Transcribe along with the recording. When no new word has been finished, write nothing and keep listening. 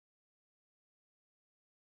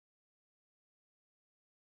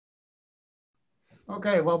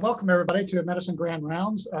Okay, well, welcome everybody to Medicine Grand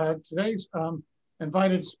Rounds. Today's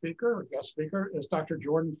invited speaker, or guest speaker, is Dr.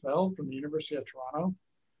 Jordan Feld from the University of Toronto.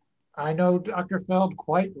 I know Dr. Feld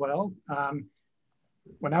quite well.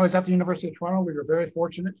 When I was at the University of Toronto, we were very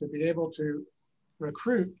fortunate to be able to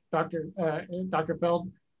recruit Dr.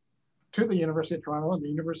 Feld to the University of Toronto and the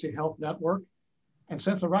University Health Network. And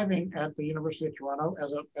since arriving at the University of Toronto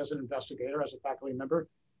as an investigator, as a faculty member,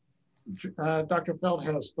 Dr. Feld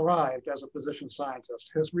has thrived as a physician scientist.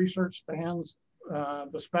 His research spans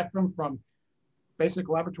the spectrum from basic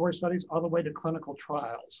laboratory studies all the way to clinical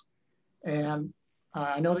trials. And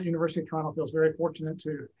I know that University of Toronto feels very fortunate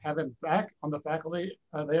to have him back on the faculty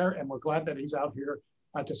there, and we're glad that he's out here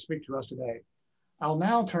to speak to us today. I'll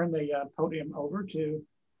now turn the podium over to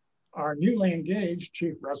our newly engaged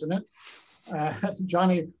chief resident,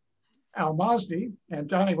 Johnny Al-Mazdi, and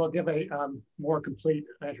Johnny will give a more complete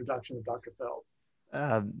introduction of Dr. Feld.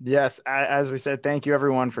 Yes, as we said, thank you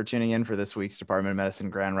everyone for tuning in for this week's Department of Medicine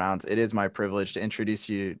Grand Rounds. It is my privilege to introduce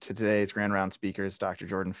you to today's Grand Round speakers, Dr.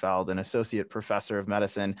 Jordan Feld, an associate professor of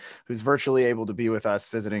medicine who's virtually able to be with us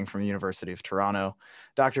visiting from the University of Toronto.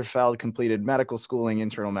 Dr. Feld completed medical schooling,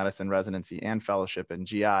 internal medicine residency, and fellowship in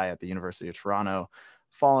GI at the University of Toronto.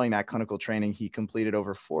 Following that clinical training, he completed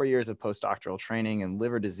over 4 years of postdoctoral training in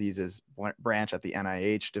liver diseases branch at the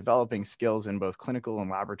NIH, developing skills in both clinical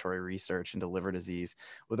and laboratory research into liver disease,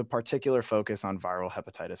 with a particular focus on viral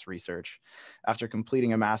hepatitis research. After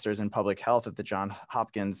completing a master's in public health at the Johns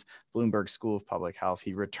Hopkins Bloomberg School of Public Health,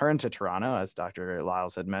 he returned to Toronto, as Dr.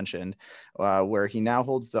 Lyles had mentioned, where he now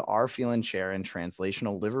holds the R. Phelan Chair in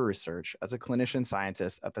Translational Liver Research as a clinician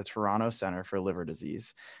scientist at the Toronto Centre for Liver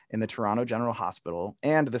Disease in the Toronto General Hospital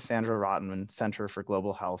and the Sandra Rotman Center for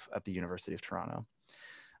Global Health at the University of Toronto.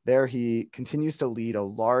 There, he continues to lead a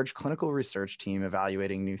large clinical research team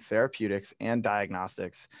evaluating new therapeutics and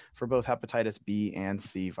diagnostics for both hepatitis B and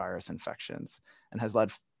C virus infections, and has led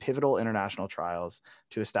pivotal international trials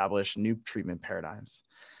to establish new treatment paradigms.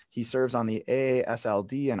 He serves on the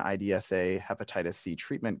AASLD and IDSA Hepatitis C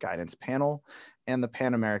Treatment Guidance Panel and the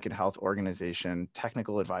Pan American Health Organization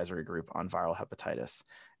Technical Advisory Group on Viral Hepatitis,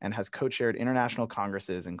 and has co-chaired international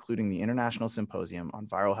congresses, including the International Symposium on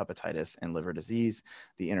Viral Hepatitis and Liver Disease,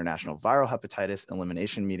 the International Viral Hepatitis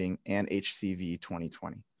Elimination Meeting, and HCV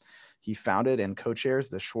 2020. He founded and co-chairs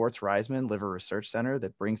the Schwartz-Reisman Liver Research Center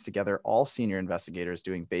that brings together all senior investigators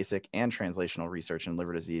doing basic and translational research in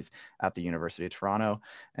liver disease at the University of Toronto,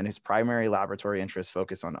 and his primary laboratory interests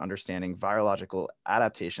focus on understanding virological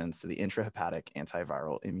adaptations to the intrahepatic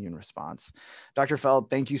antiviral immune response. Dr. Feld,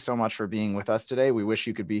 thank you so much for being with us today. We wish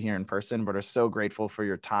you could be here in person, but are so grateful for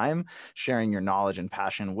your time, sharing your knowledge and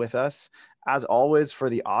passion with us. As always, for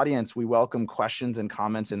the audience, we welcome questions and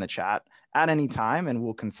comments in the chat at any time, and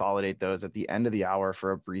we'll consolidate those at the end of the hour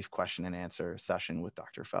for a brief question and answer session with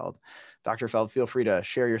Dr. Feld. Dr. Feld, feel free to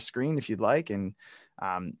share your screen if you'd like, and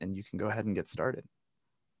you can go ahead and get started.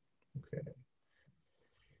 Okay.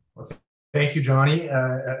 Well, thank you, Johnny.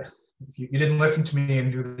 You didn't listen to me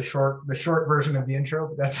and do the short version of the intro,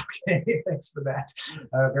 but that's okay. Thanks for that.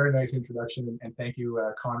 Very nice introduction, and thank you,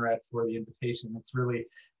 Conrad, for the invitation. It's really,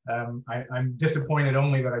 I'm disappointed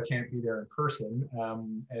only that I can't be there in person.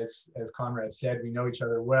 As Conrad said, we know each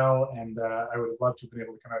other well, and I would have loved to have been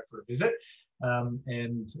able to come out for a visit.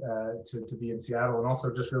 And to be in Seattle, and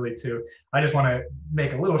also just really I just want to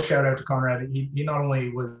make a little shout out to Conrad. He not only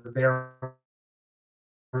was there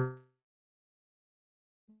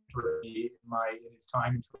in his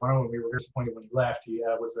time in Toronto, and we were disappointed when he left. He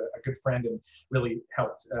was a good friend and really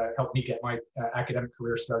helped me get my academic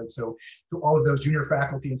career started. So to all of those junior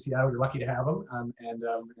faculty in Seattle, you're lucky to have him, and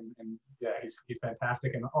yeah, he's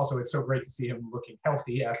fantastic. And also, it's so great to see him looking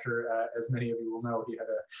healthy after, as many of you will know, he had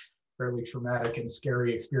a fairly traumatic and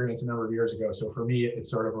scary experience a number of years ago. So for me, it's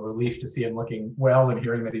sort of a relief to see him looking well and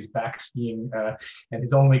hearing that he's back skiing. And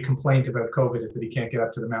his only complaint about COVID is that he can't get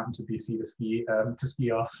up to the mountains of BC to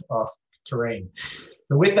ski off terrain.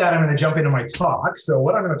 So with that, I'm going to jump into my talk. So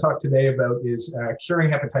what I'm going to talk today about is curing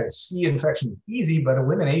hepatitis C infection is easy, but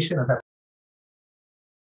elimination of hepatitis.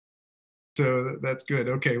 So that's good.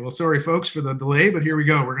 Okay, well, sorry folks for the delay, but here we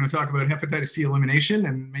go. We're going to talk about hepatitis C elimination,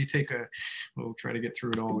 and may take we'll try to get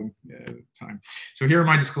through it all in time. So here are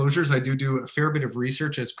my disclosures. I do a fair bit of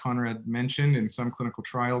research, as Conrad mentioned, in some clinical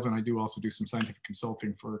trials, and I do also do some scientific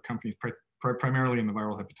consulting for companies primarily in the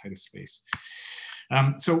viral hepatitis space.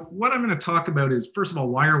 So what I'm going to talk about is, first of all,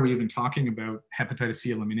 why are we even talking about hepatitis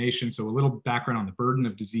C elimination? So a little background on the burden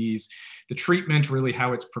of disease, the treatment, really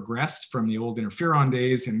how it's progressed from the old interferon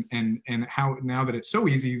days, and how now that it's so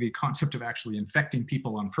easy, the concept of actually infecting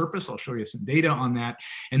people on purpose. I'll show you some data on that,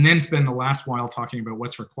 and then spend the last while talking about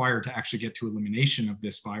what's required to actually get to elimination of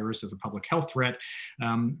this virus as a public health threat,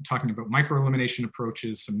 talking about microelimination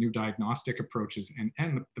approaches, some new diagnostic approaches,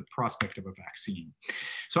 and the prospect of a vaccine.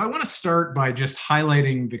 So I want to start by just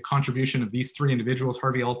highlighting the contribution of these three individuals: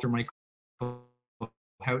 Harvey Alter, Michael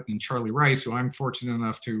Houghton, and Charlie Rice, who I'm fortunate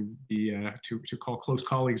enough to be to call close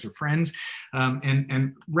colleagues or friends,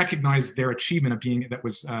 and recognize their achievement of being that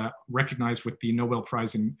was recognized with the Nobel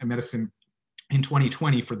Prize in Medicine in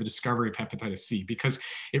 2020 for the discovery of hepatitis C, because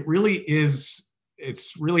it really is.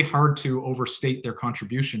 It's really hard to overstate their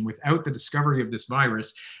contribution. Without the discovery of this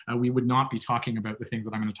virus, we would not be talking about the things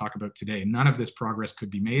that I'm going to talk about today. None of this progress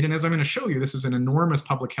could be made. And as I'm going to show you, this is an enormous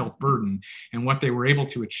public health burden. And what they were able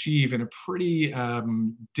to achieve in a pretty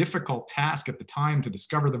difficult task at the time to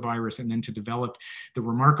discover the virus and then to develop the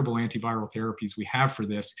remarkable antiviral therapies we have for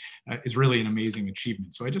this is really an amazing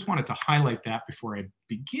achievement. So I just wanted to highlight that before I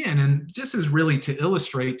begin. And this is really to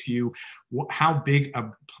illustrate to you how big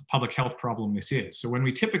a public health problem this is. So when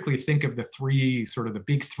we typically think of the three, sort of the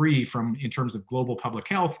big three in terms of global public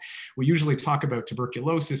health, we usually talk about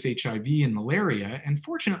tuberculosis, HIV, and malaria. And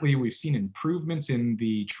fortunately, we've seen improvements in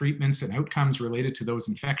the treatments and outcomes related to those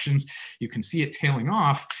infections. You can see it tailing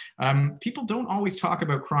off. People don't always talk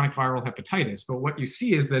about chronic viral hepatitis, but what you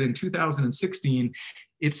see is that in 2016,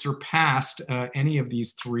 it surpassed any of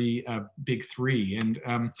these three big three. And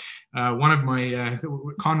one of my,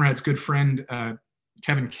 Conrad's good friend,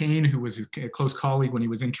 Kevin Kane, who was his close colleague when he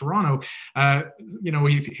was in Toronto,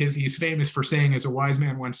 he's famous for saying, as a wise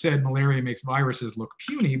man once said, malaria makes viruses look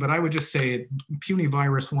puny. But I would just say puny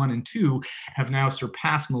virus 1 and 2 have now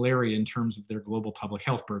surpassed malaria in terms of their global public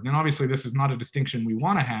health burden. And obviously, this is not a distinction we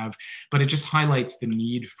want to have, but it just highlights the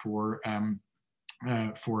need for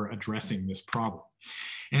addressing this problem.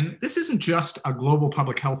 And this isn't just a global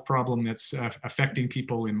public health problem that's affecting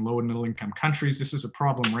people in low and middle income countries. This is a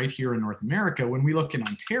problem right here in North America. When we look in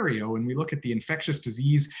Ontario and we look at the infectious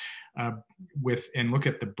disease and look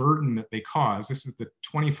at the burden that they cause, this is the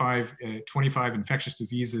 25 infectious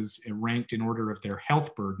diseases ranked in order of their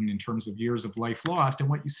health burden in terms of years of life lost. And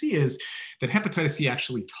what you see is that hepatitis C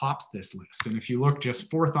actually tops this list. And if you look, just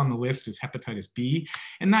fourth on the list is hepatitis B,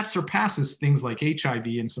 and that surpasses things like HIV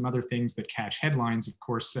and some other things that catch headlines. Of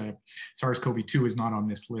course, SARS-CoV-2 is not on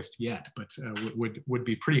this list yet, but would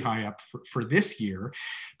be pretty high up for this year.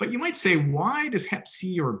 But you might say, why does Hep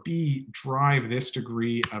C or B drive this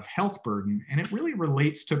degree of health burden? And it really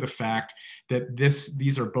relates to the fact that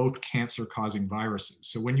these are both cancer-causing viruses.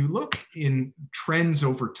 So when you look in trends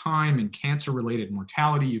over time in cancer-related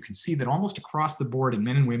mortality, you can see that almost across the board in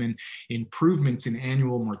men and women, improvements in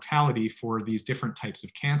annual mortality for these different types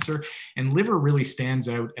of cancer. And liver really stands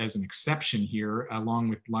out as an exception here, along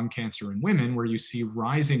with lung cancer in women, where you see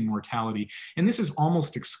rising mortality. And this is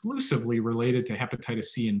almost exclusively related to hepatitis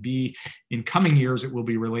C and B. In coming years, it will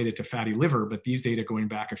be related to fatty liver, but these data going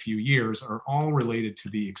back a few years are all related to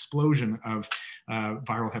the explosion of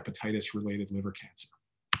viral hepatitis-related liver cancer.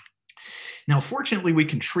 Now, fortunately, we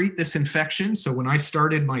can treat this infection. So when I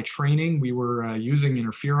started my training, we were using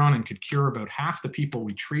interferon and could cure about half the people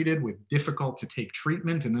we treated with difficult to take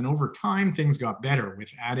treatment. And then over time, things got better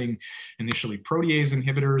with adding initially protease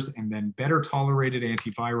inhibitors and then better tolerated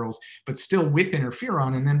antivirals, but still with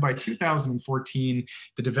interferon. And then by 2014,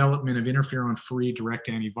 the development of interferon-free direct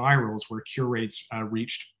antivirals, where cure rates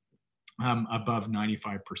reached above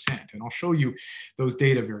 95%. And I'll show you those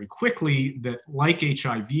data very quickly, that like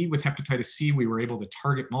HIV with hepatitis C, we were able to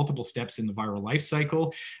target multiple steps in the viral life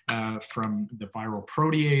cycle, from the viral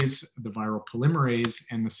protease, the viral polymerase,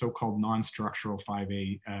 and the so-called non-structural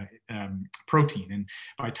 5A protein. And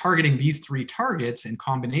by targeting these three targets and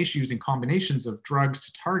using combinations of drugs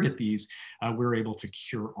to target these, we're able to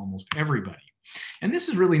cure almost everybody. And this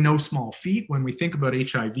is really no small feat when we think about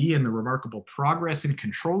HIV and the remarkable progress in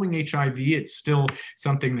controlling HIV. It's still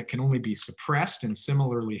something that can only be suppressed, and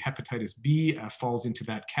similarly, hepatitis B falls into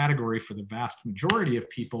that category for the vast majority of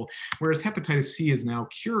people, whereas hepatitis C is now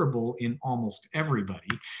curable in almost everybody.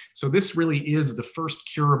 So this really is the first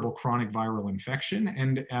curable chronic viral infection,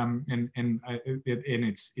 and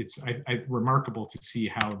it's remarkable to see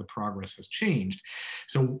how the progress has changed.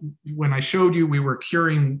 So when I showed you we were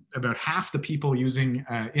curing about half the people people using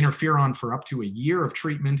interferon for up to a year of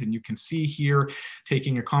treatment. And you can see here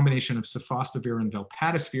taking a combination of sofosbuvir and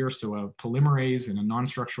velpatasvir, so a polymerase and a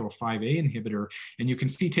non-structural 5A inhibitor. And you can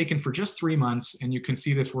see taken for just 3 months, and you can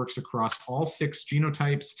see this works across all 6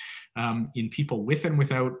 genotypes in people with and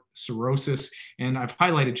without cirrhosis. And I've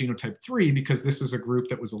highlighted genotype 3 because this is a group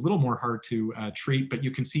that was a little more hard to treat, but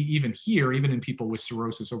you can see even here, even in people with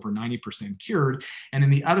cirrhosis, over 90% cured. And in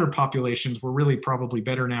the other populations, we're really probably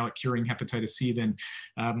better now at curing hepatitis C than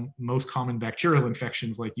most common bacterial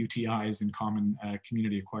infections like UTIs and common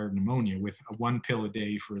community-acquired pneumonia, with 1 pill a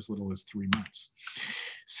day for as little as 3 months.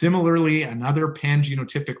 Similarly, another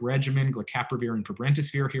pan-genotypic regimen, glecaprevir and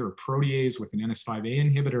pibrentasvir, here a protease with an NS5A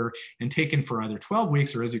inhibitor, and taken for either 12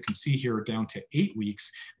 weeks or, as you can see here, down to 8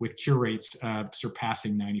 weeks, with cure rates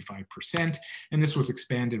surpassing 95%. And this was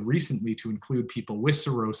expanded recently to include people with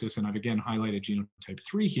cirrhosis, and I've again highlighted genotype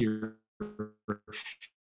 3 here,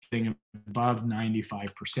 above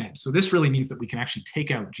 95%. So this really means that we can actually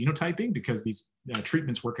take out genotyping, because these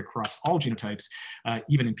treatments work across all genotypes,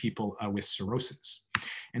 even in people with cirrhosis.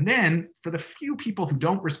 And then for the few people who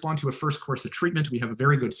don't respond to a first course of treatment, we have a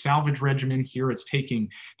very good salvage regimen. Here it's taking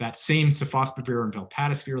that same sofosbuvir and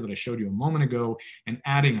velpatasvir that I showed you a moment ago and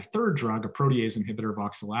adding a third drug, a protease inhibitor,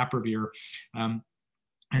 voxilaprevir.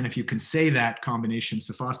 And if you can say that combination,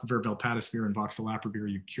 sofosbuvir, velpatasvir, and voxilaprevir,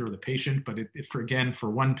 you cure the patient. But again, for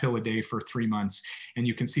 1 pill a day for 3 months. And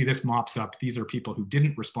you can see this mops up. These are people who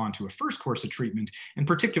didn't respond to a first course of treatment, and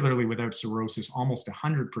particularly without cirrhosis, almost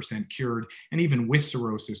 100% cured, and even with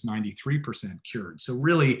cirrhosis, 93% cured. So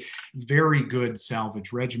really very good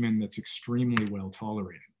salvage regimen that's extremely well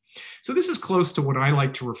tolerated. So this is close to what I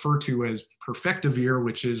like to refer to as perfectavir,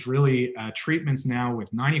 which is really treatments now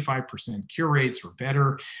with 95% cure rates or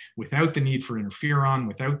better, without the need for interferon,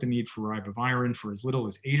 without the need for ribavirin, for as little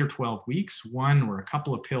as 8 or 12 weeks, 1 or a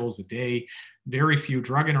couple of pills a day, very few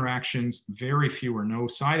drug interactions, very few or no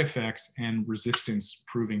side effects, and resistance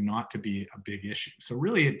proving not to be a big issue. So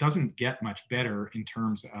really, it doesn't get much better in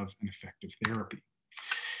terms of an effective therapy.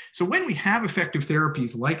 So when we have effective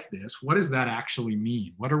therapies like this, what does that actually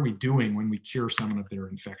mean? What are we doing when we cure someone of their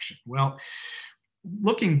infection? Well,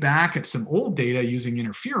 looking back at some old data using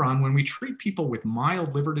interferon, when we treat people with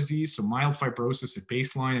mild liver disease, so mild fibrosis at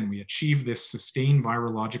baseline, and we achieve this sustained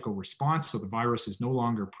virological response, so the virus is no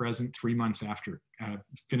longer present 3 months after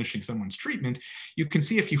finishing someone's treatment, you can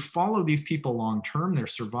see if you follow these people long term, their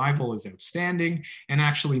survival is outstanding and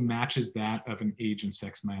actually matches that of an age and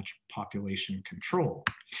sex match population control.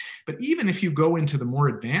 But even if you go into the more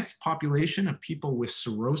advanced population of people with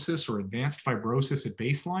cirrhosis or advanced fibrosis at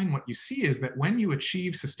baseline, what you see is that when you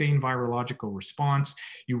achieve sustained virological response,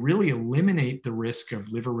 you really eliminate the risk of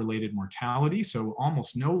liver-related mortality, so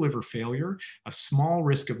almost no liver failure, a small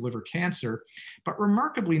risk of liver cancer. But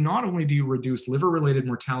remarkably, not only do you reduce liver-related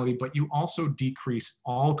mortality, but you also decrease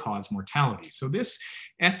all-cause mortality. So this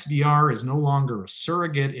SVR is no longer a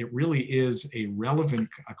surrogate. It really is a relevant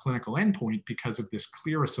clinical endpoint because of this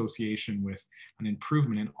clear association with an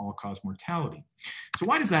improvement in all-cause mortality. So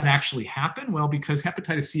why does that actually happen? Well, because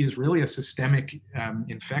hepatitis C is really a systemic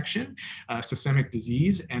infection, systemic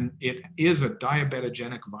disease, and it is a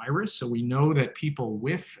diabetogenic virus. So we know that people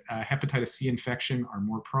with hepatitis C infection are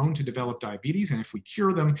more prone to develop diabetes. And if we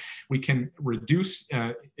cure them, we can reduce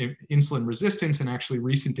insulin resistance, and actually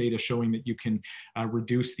recent data showing that you can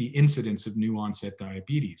reduce the incidence of new onset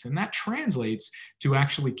diabetes. And that translates to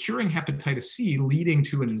actually curing hepatitis C, leading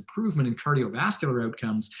to an improvement in cardiovascular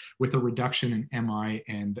outcomes with a reduction in MI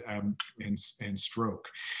and stroke.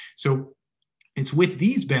 So it's with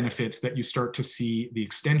these benefits that you start to see the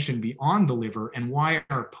extension beyond the liver, and why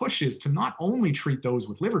our push is to not only treat those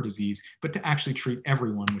with liver disease, but to actually treat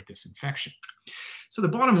everyone with this infection. So the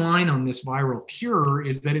bottom line on this viral cure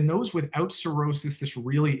is that in those without cirrhosis, this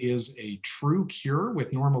really is a true cure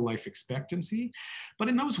with normal life expectancy. But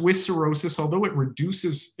in those with cirrhosis, although it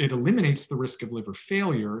eliminates the risk of liver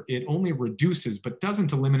failure, it only reduces but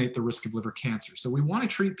doesn't eliminate the risk of liver cancer. So we want to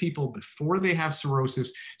treat people before they have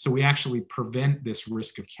cirrhosis, so we actually prevent this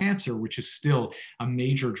risk of cancer, which is still a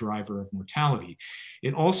major driver of mortality.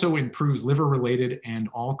 It also improves liver-related and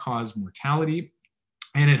all-cause mortality,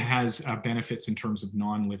 and it has benefits in terms of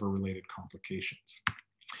non-liver related complications.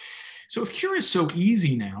 So if cure is so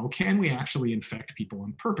easy now, can we actually infect people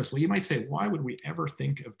on purpose? Well, you might say, why would we ever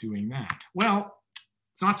think of doing that? Well,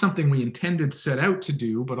 It's not something we intended to set out to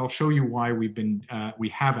do, but I'll show you why we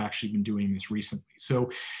have actually been doing this recently.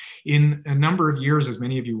 So in a number of years, as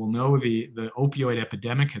many of you will know, the opioid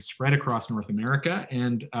epidemic has spread across North America.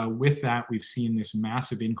 And with that, we've seen this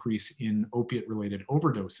massive increase in opiate-related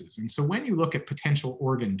overdoses. And so when you look at potential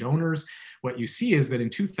organ donors, what you see is that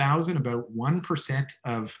in 2000, about 1%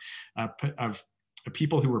 of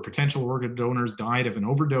people who were potential organ donors died of an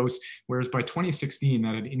overdose, whereas by 2016,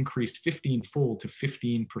 that had increased 15-fold to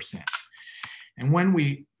 15%. And when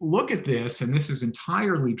we look at this, and this is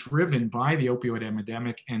entirely driven by the opioid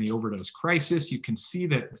epidemic and the overdose crisis, you can see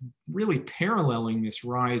that really paralleling this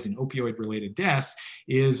rise in opioid-related deaths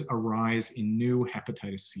is a rise in new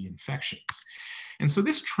hepatitis C infections. And so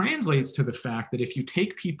this translates to the fact that if you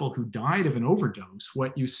take people who died of an overdose,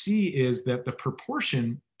 what you see is that the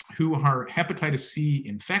proportion who are hepatitis C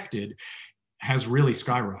infected has really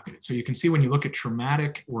skyrocketed. So you can see when you look at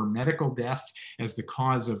traumatic or medical death as the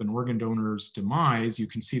cause of an organ donor's demise, you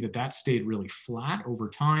can see that that stayed really flat over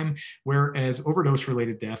time, whereas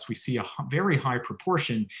overdose-related deaths, we see a very high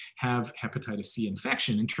proportion have hepatitis C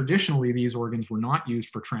infection. And traditionally, these organs were not used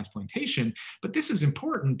for transplantation, but this is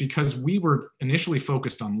important because we were initially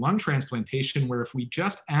focused on lung transplantation, where if we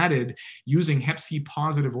just added using hep C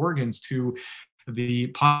positive organs to the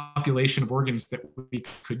population of organs that we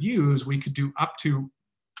could use, we could do up to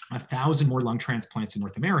 1,000 more lung transplants in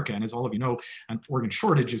North America. And as all of you know, an organ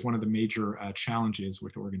shortage is one of the major challenges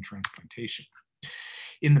with organ transplantation.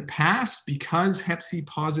 In the past, because hep C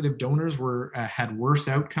positive donors had worse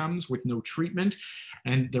outcomes with no treatment,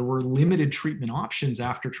 and there were limited treatment options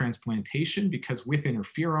after transplantation, because with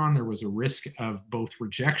interferon, there was a risk of both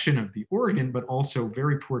rejection of the organ, but also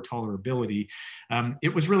very poor tolerability.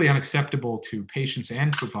 It was really unacceptable to patients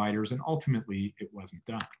and providers, and ultimately it wasn't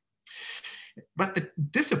done. But the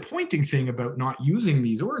disappointing thing about not using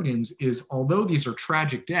these organs is, although these are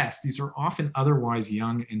tragic deaths, these are often otherwise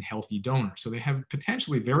young and healthy donors. So they have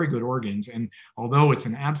potentially very good organs. And although it's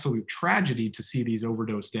an absolute tragedy to see these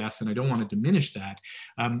overdose deaths, and I don't want to diminish that,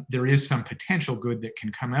 there is some potential good that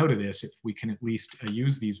can come out of this if we can at least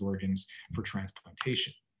use these organs for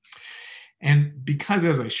transplantation. And because,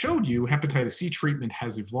 as I showed you, hepatitis C treatment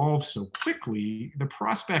has evolved so quickly, the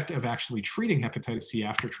prospect of actually treating hepatitis C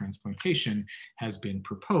after transplantation has been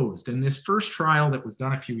proposed. And this first trial that was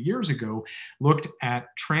done a few years ago looked at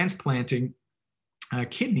transplanting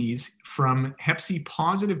kidneys from hep C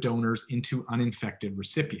positive donors into uninfected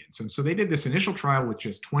recipients. And so they did this initial trial with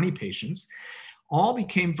just 20 patients. All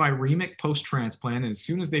became viremic post-transplant, and as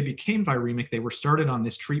soon as they became viremic, they were started on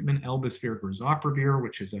this treatment, elbasvir-grazoprevir,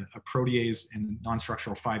 which is a protease and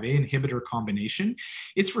non-structural 5A inhibitor combination.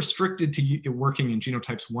 It's restricted to working in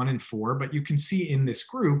genotypes 1 and 4, but you can see in this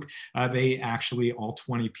group, all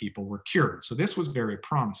 20 people were cured. So this was very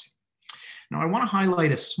promising. Now, I want to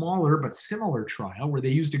highlight a smaller but similar trial where they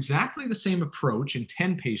used exactly the same approach in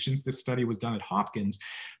 10 patients. This study was done at Hopkins.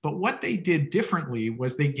 But what they did differently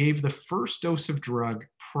was they gave the first dose of drug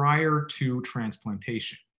prior to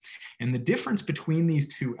transplantation. And the difference between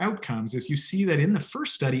these two outcomes is you see that in the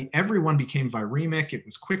first study, everyone became viremic. It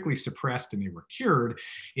was quickly suppressed and they were cured.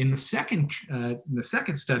 In the second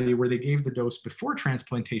study, where they gave the dose before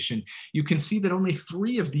transplantation, you can see that only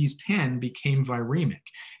 3 of these 10 became viremic,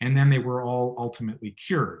 and then they were all ultimately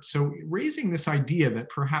cured. So raising this idea that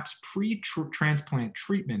perhaps pre-transplant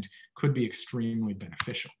treatment could be extremely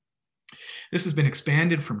beneficial. This has been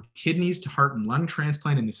expanded from kidneys to heart and lung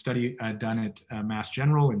transplant in the study done at Mass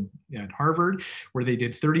General and at Harvard, where they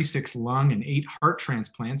did 36 lung and 8 heart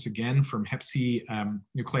transplants, again from hep C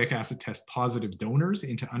nucleic acid test positive donors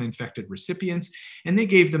into uninfected recipients. And they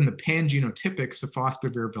gave them the pan-genotypic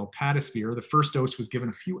sofosbuvir velpatasvir. The first dose was given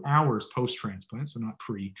a few hours post-transplant, so not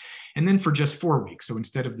pre, and then for just 4 weeks. So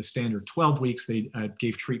instead of the standard 12 weeks, they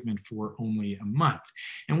gave treatment for only a month.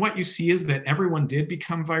 And what you see is that everyone did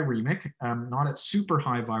become viremic, not at super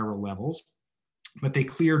high viral levels, but they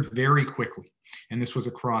cleared very quickly. And this was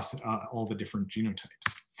across all the different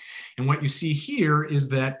genotypes. And what you see here is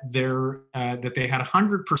that they had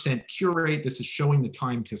 100% cure rate. This is showing the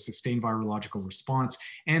time to sustain virological response.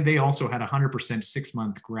 And they also had 100%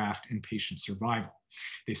 6-month graft and patient survival.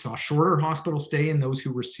 They saw shorter hospital stay in those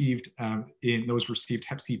who received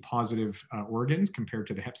hep C positive organs compared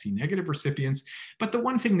to the hep C negative recipients. But the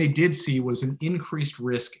one thing they did see was an increased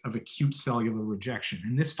risk of acute cellular rejection.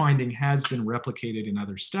 And this finding has been replicated in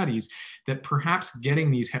other studies, that perhaps getting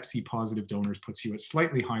these hep C positive donors puts you at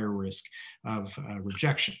slightly higher risk of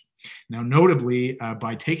rejection. Now, notably,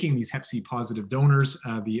 by taking these hep C positive donors,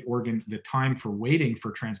 the time for waiting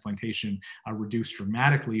for transplantation reduced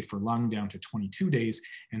dramatically, for lung down to 22 days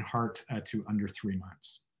and heart to under 3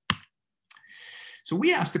 months. So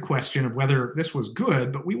we asked the question of whether this was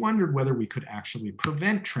good, but we wondered whether we could actually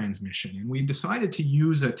prevent transmission. And we decided to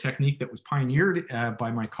use a technique that was pioneered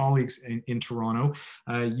by my colleagues in Toronto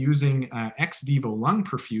using ex vivo lung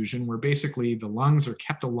perfusion, where basically the lungs are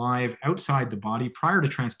kept alive outside the body prior to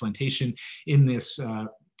transplantation in this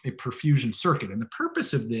a perfusion circuit. And the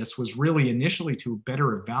purpose of this was really initially to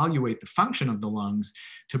better evaluate the function of the lungs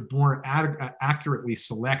to more accurately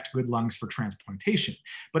select good lungs for transplantation.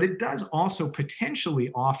 But it does also potentially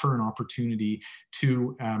offer an opportunity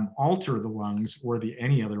to alter the lungs or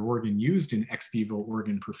any other organ used in ex vivo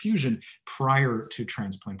organ perfusion prior to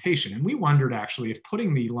transplantation. And we wondered actually if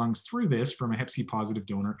putting the lungs through this from a hep C positive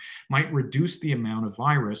donor might reduce the amount of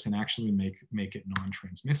virus and actually make it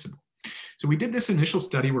non-transmissible. So we did this initial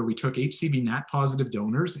study where we took HCV NAT positive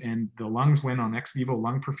donors, and the lungs went on ex vivo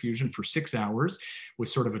lung perfusion for 6 hours with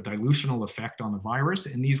sort of a dilutional effect on the virus.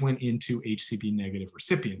 And these went into HCV negative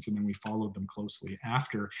recipients. And then we followed them closely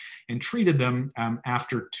after and treated them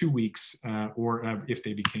after 2 weeks or if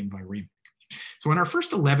they became viremic. So in our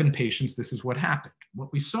first 11 patients, this is what happened.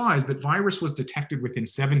 What we saw is that virus was detected within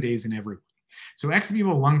 7 days in everyone. So ex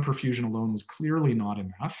vivo lung perfusion alone was clearly not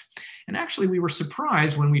enough. And actually, we were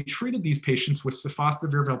surprised when we treated these patients with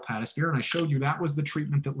sofosbuvir velpatasvir, and I showed you that was the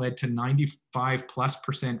treatment that led to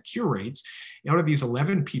 95+% cure rates. Out of these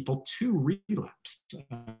 11 people, 2 relapsed.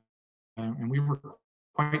 And we were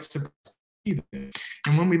quite surprised.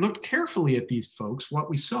 And when we looked carefully at these folks, what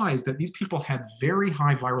we saw is that these people had very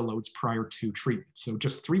high viral loads prior to treatment. So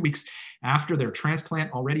just 3 weeks after their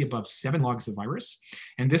transplant, already above 7 logs of virus.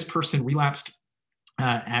 And this person relapsed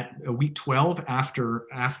at week 12 after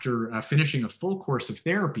finishing a full course of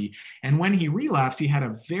therapy. And when he relapsed, he had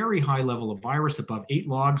a very high level of virus, above 8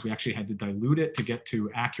 logs. We actually had to dilute it to get to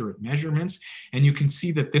accurate measurements. And you can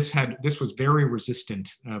see that this was very resistant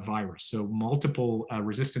virus. So multiple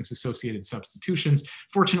resistance-associated substitutions.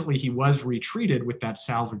 Fortunately, he was retreated with that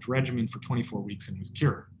salvage regimen for 24 weeks and was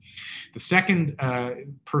cured. The second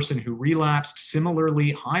person who relapsed,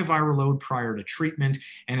 similarly high viral load prior to treatment,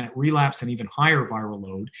 and at relapse an even higher viral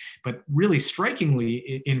load. But really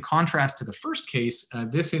strikingly, in contrast to the first case,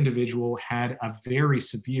 this individual had a very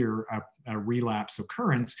severe relapse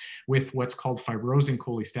occurrence with what's called fibrosing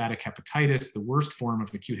cholestatic hepatitis, the worst form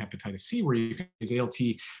of acute hepatitis C, where his ALT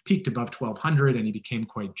peaked above 1200 and he became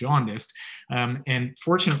quite jaundiced. And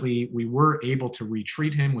fortunately, we were able to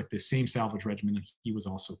retreat him with the same salvage regimen, and he was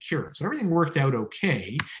also cured. So everything worked out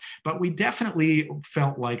okay, but we definitely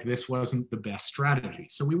felt like this wasn't the best strategy.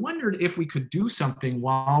 So we wondered if we could do something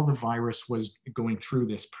while the virus was going through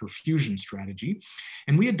this perfusion strategy.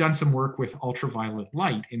 And we had done some work with ultraviolet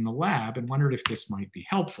light in the lab and wondered if this might be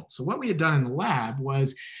helpful. So what we had done in the lab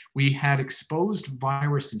was we had exposed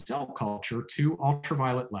virus in cell culture to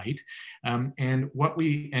ultraviolet light, and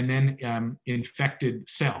then infected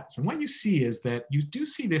cells. And what you see is that you do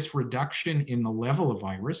see this reduction in the level of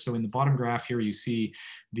virus. So in the bottom graph here, you see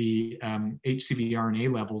the HCV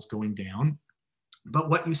RNA levels going down.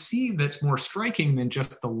 But what you see that's more striking than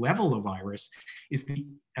just the level of virus is the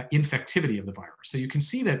infectivity of the virus. So you can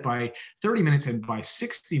see that by 30 minutes and by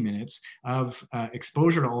 60 minutes of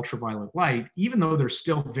exposure to ultraviolet light, even though there's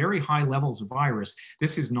still very high levels of virus,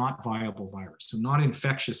 this is not viable virus. So not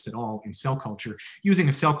infectious at all in cell culture, using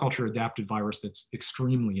a cell culture adapted virus that's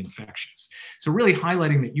extremely infectious. So really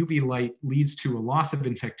highlighting that UV light leads to a loss of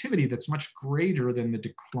infectivity that's much greater than the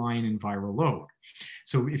decline in viral load.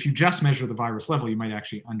 So if you just measure the virus level, you might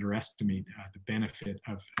actually underestimate the benefit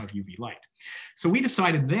of UV light. So we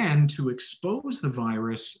decided then to expose the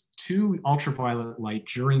virus to ultraviolet light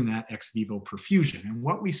during that ex vivo perfusion. And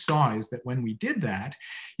what we saw is that when we did that,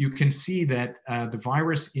 you can see that the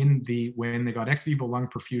virus when they got ex vivo lung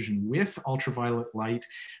perfusion with ultraviolet light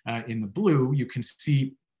in the blue, you can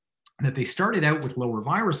see that they started out with lower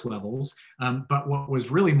virus levels, but what was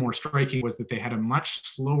really more striking was that they had a much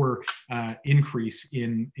slower increase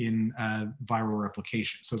in viral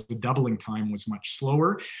replication. So the doubling time was much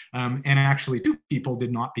slower, and actually 2 people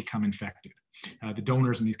did not become infected. The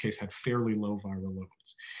donors in these cases had fairly low viral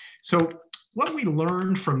loads. So what we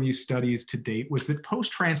learned from these studies to date was that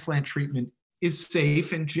post-transplant treatment is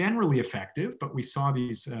safe and generally effective, but we saw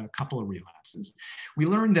these couple of relapses. We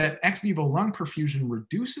learned that ex vivo lung perfusion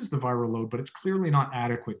reduces the viral load, but it's clearly not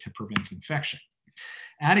adequate to prevent infection.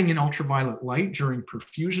 Adding in ultraviolet light during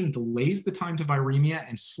perfusion delays the time to viremia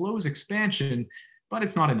and slows expansion, but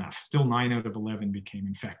it's not enough. Still 9 out of 11 became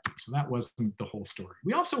infected. So that wasn't the whole story.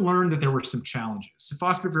 We also learned that there were some challenges.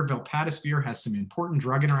 Sofosbuvir velpatasvir has some important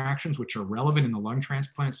drug interactions which are relevant in the lung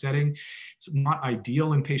transplant setting. It's not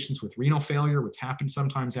ideal in patients with renal failure, which happens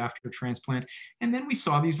sometimes after transplant. And then we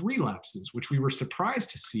saw these relapses, which we were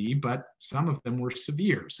surprised to see, but some of them were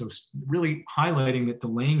severe. So really highlighting that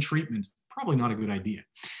delaying treatment is probably not a good idea,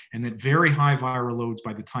 and that very high viral loads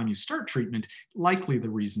by the time you start treatment, likely the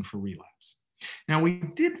reason for relapse. Now, we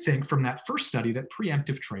did think from that first study that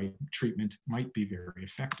preemptive treatment might be very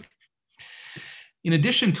effective. In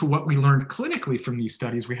addition to what we learned clinically from these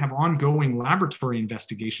studies, we have ongoing laboratory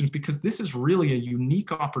investigations because this is really a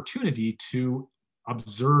unique opportunity to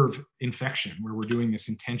observe infection where we're doing this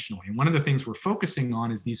intentionally. And one of the things we're focusing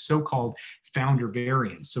on is these so-called founder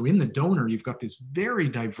variants. So in the donor, you've got this very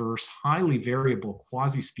diverse, highly variable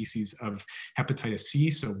quasi-species of hepatitis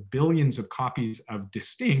C, so billions of copies of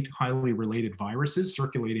distinct, highly related viruses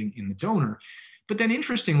circulating in the donor. But then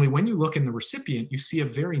interestingly, when you look in the recipient, you see a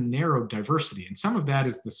very narrow diversity. And some of that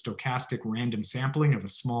is the stochastic random sampling of a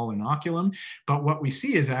small inoculum. But what we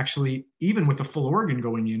see is actually, even with a full organ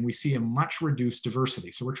going in, we see a much reduced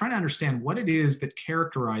diversity. So we're trying to understand what it is that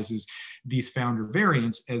characterizes these founder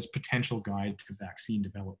variants as potential guide to vaccine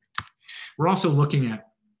development. We're also looking at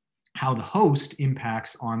how the host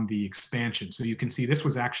impacts on the expansion. So you can see this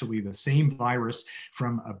was actually the same virus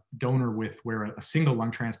from a donor where a single lung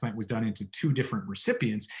transplant was done into 2 different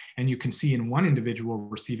recipients. And you can see in one individual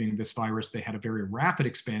receiving this virus, they had a very rapid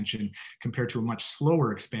expansion compared to a much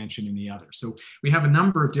slower expansion in the other. So we have a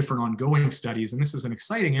number of different ongoing studies, and this is an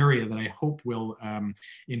exciting area that I hope will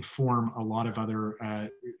inform a lot of other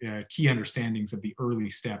key understandings of the early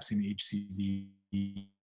steps in HCV.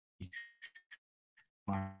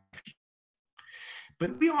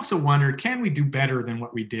 But we also wondered, can we do better than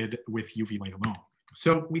what we did with UV light alone?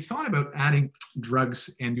 So we thought about adding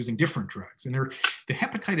drugs and using different drugs. And the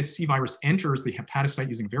hepatitis C virus enters the hepatocyte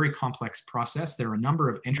using a very complex process. There are a number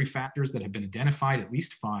of entry factors that have been identified, at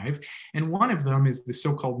least 5. And one of them is the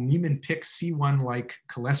so-called Niemann-Pick C1-like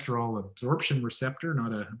cholesterol absorption receptor,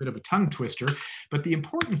 not a bit of a tongue twister. But the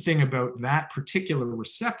important thing about that particular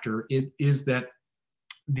receptor is that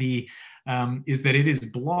it is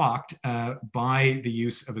blocked by the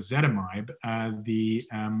use of ezetimibe,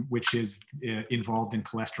 which is involved in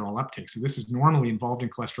cholesterol uptake. So this is normally involved in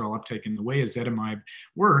cholesterol uptake, and the way ezetimibe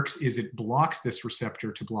works is it blocks this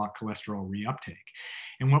receptor to block cholesterol reuptake.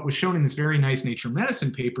 And what was shown in this very nice Nature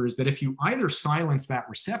Medicine paper is that if you either silence that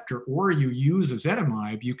receptor or you use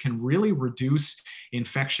ezetimibe, you can really reduce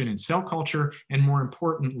infection in cell culture, and more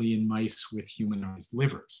importantly, in mice with humanized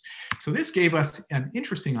livers. So this gave us an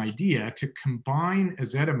interesting idea to combine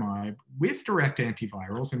ezetimibe with direct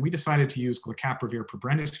antivirals, and we decided to use glecaprevir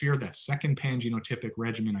pibrentasvir, that second pangenotypic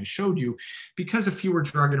regimen I showed you, because of fewer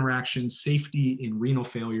drug interactions, safety in renal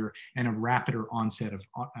failure, and a rapider onset of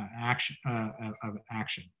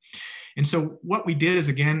action. And so what we did is,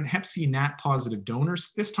 again, hep C NAT positive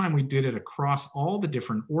donors. This time we did it across all the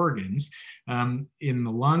different organs. In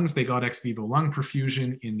the lungs, they got ex vivo lung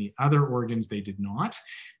perfusion. In the other organs, they did not.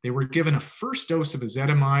 They were given a first dose of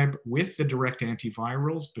ezetimibe with the direct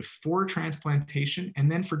antivirals before transplantation,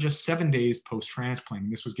 and then for just 7 days post-transplant.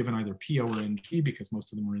 This was given either PO or NG because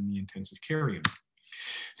most of them were in the intensive care unit.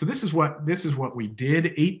 So this is what we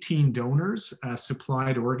did. 18 donors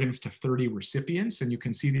supplied organs to 30 recipients, and you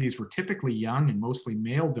can see these were typically young and mostly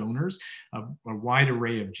male donors, a wide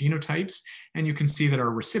array of genotypes. And you can see that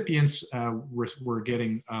our recipients were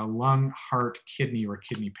getting lung, heart, kidney, or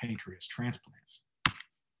kidney pancreas transplants.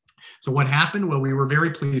 So what happened? Well, we were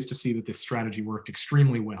very pleased to see that this strategy worked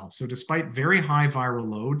extremely well. So despite very high viral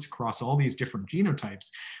loads across all these different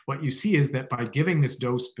genotypes, what you see is that by giving this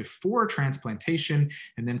dose before transplantation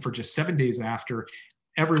and then for just 7 days after,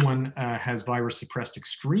 everyone has virus suppressed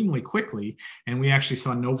extremely quickly. And we actually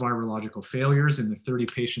saw no virological failures in the 30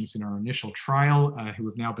 patients in our initial trial who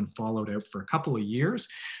have now been followed out for a couple of years.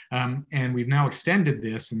 And we've now extended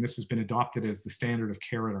this, and this has been adopted as the standard of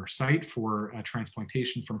care at our site for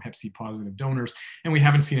transplantation from hep C positive donors. And we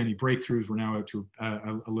haven't seen any breakthroughs. We're now out to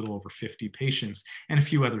a little over 50 patients, and a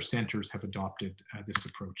few other centers have adopted this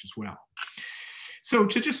approach as well. So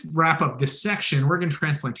to just wrap up this section, organ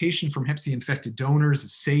transplantation from hep C infected donors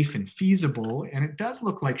is safe and feasible, and it does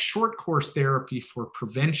look like short course therapy for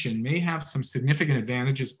prevention may have some significant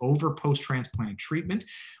advantages over post-transplant treatment.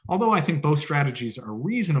 Although I think both strategies are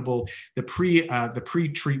reasonable, the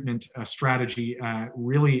pre-treatment strategy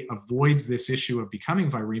really avoids this issue of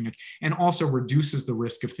becoming viremic and also reduces the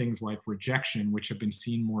risk of things like rejection, which have been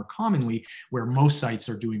seen more commonly where most sites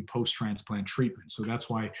are doing post-transplant treatment. So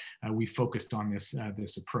that's why we focused on this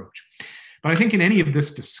approach. But I think in any of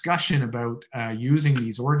this discussion about using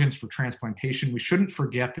these organs for transplantation, we shouldn't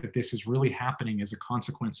forget that this is really happening as a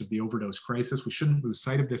consequence of the overdose crisis. We shouldn't lose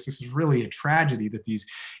sight of this. This is really a tragedy that these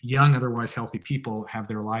young, otherwise healthy people have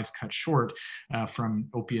their lives cut short from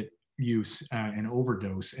opiate use and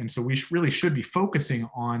overdose. And so we really should be focusing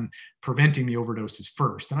on preventing the overdoses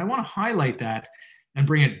first. And I want to highlight that and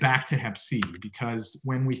bring it back to Hep C, because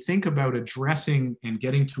when we think about addressing and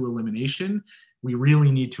getting to elimination, we really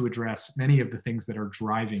need to address many of the things that are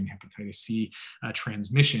driving hepatitis C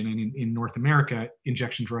transmission. And in North America,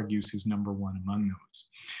 injection drug use is number one among those.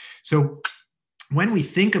 So when we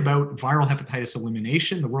think about viral hepatitis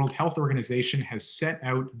elimination, the World Health Organization has set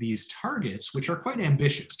out these targets, which are quite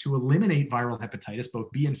ambitious, to eliminate viral hepatitis,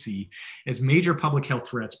 both B and C, as major public health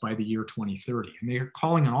threats by the year 2030. And they are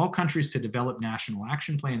calling on all countries to develop national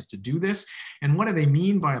action plans to do this. And what do they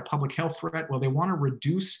mean by a public health threat? Well, they want to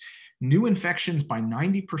reduce new infections by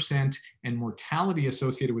 90% and mortality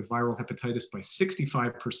associated with viral hepatitis by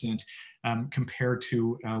 65% compared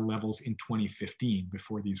to levels in 2015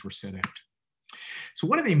 before these were set out. So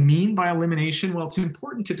what do they mean by elimination? Well, it's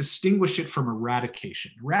important to distinguish it from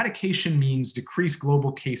eradication. Eradication means decrease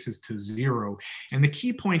global cases to zero. And the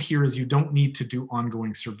key point here is you don't need to do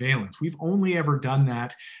ongoing surveillance. We've only ever done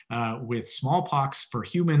that with smallpox for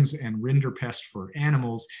humans and rinderpest for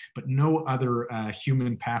animals, but no other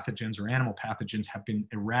human pathogens or animal pathogens have been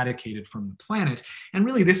eradicated from the planet. And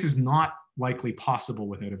really, this is not likely possible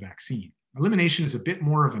without a vaccine. Elimination is a bit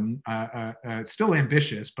more of still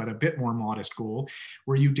ambitious, but a bit more modest goal,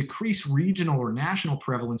 where you decrease regional or national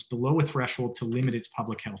prevalence below a threshold to limit its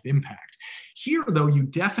public health impact. Here, though, you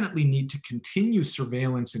definitely need to continue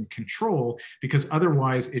surveillance and control, because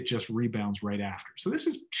otherwise it just rebounds right after. So this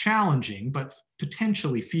is challenging, but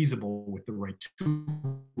potentially feasible with the right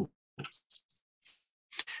tools.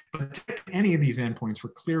 But to hit any of these endpoints,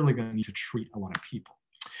 we're clearly going to need to treat a lot of people.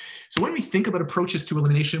 So when we think about approaches to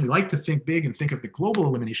elimination, we like to think big and think of the global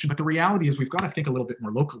elimination, but the reality is we've got to think a little bit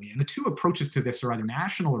more locally. And the two approaches to this are either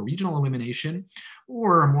national or regional elimination,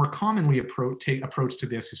 or a more commonly approach to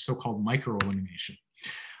this is so-called micro-elimination.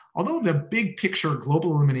 Although the big picture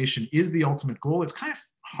global elimination is the ultimate goal, it's kind of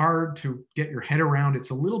hard to get your head around.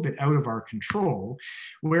 It's a little bit out of our control,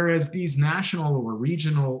 whereas these national or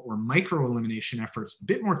regional or micro elimination efforts, a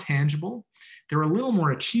bit more tangible, they're a little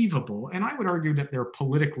more achievable, and I would argue that they're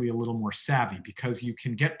politically a little more savvy, because you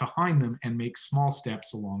can get behind them and make small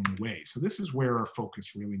steps along the way. So this is where our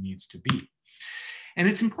focus really needs to be. And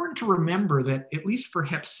it's important to remember that, at least for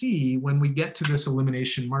Hep C, when we get to this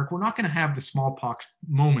elimination mark, we're not going to have the smallpox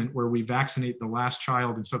moment where we vaccinate the last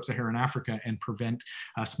child in sub-Saharan Africa and prevent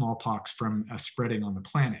smallpox from spreading on the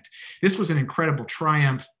planet. This was an incredible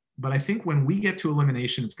triumph, but I think when we get to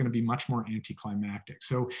elimination, it's going to be much more anticlimactic.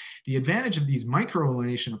 So the advantage of these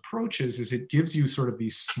micro-elimination approaches is it gives you sort of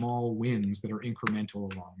these small wins that are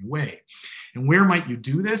incremental along the way. And where might you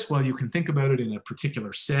do this? Well, you can think about it in a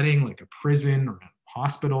particular setting, like a prison or a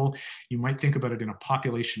hospital. You might think about it in a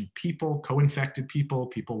population of people, co-infected people,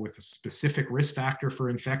 people with a specific risk factor for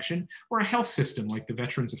infection, or a health system like the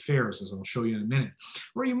Veterans Affairs, as I'll show you in a minute.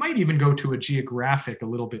 Or you might even go to a geographic, a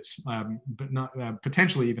little bit, but not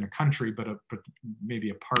potentially even a country, but maybe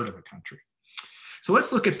a part of a country. So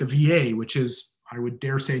let's look at the VA, which is, I would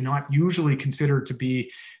dare say, not usually considered to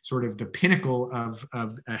be sort of the pinnacle of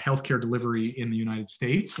healthcare delivery in the United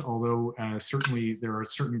States, although certainly there are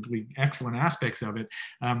certainly excellent aspects of it.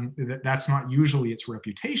 That's not usually its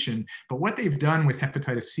reputation, but what they've done with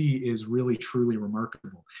hepatitis C is really, truly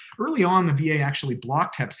remarkable. Early on, the VA actually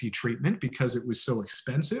blocked Hep C treatment because it was so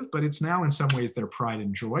expensive, but it's now in some ways their pride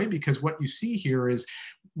and joy, because what you see here is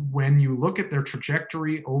when you look at their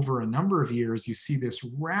trajectory over a number of years, you see this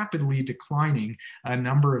rapidly declining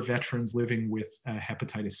number of veterans living with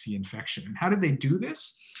hepatitis C infection. And how did they do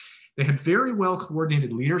this? They had very well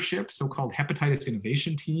coordinated leadership, so-called hepatitis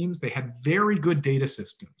innovation teams. They had very good data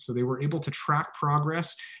systems. So they were able to track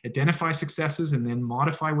progress, identify successes, and then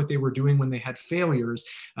modify what they were doing when they had failures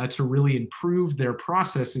to really improve their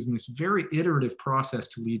processes in this very iterative process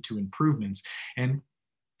to lead to improvements. And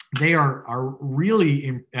they are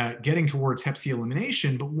really getting towards Hep C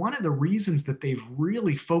elimination, but one of the reasons that they've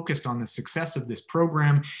really focused on the success of this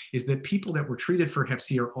program is that people that were treated for Hep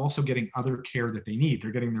C are also getting other care that they need.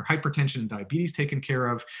 They're getting their hypertension and diabetes taken care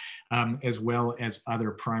of, as well as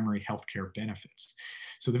other primary healthcare benefits.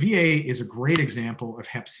 So the VA is a great example of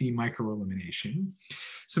Hep C microelimination.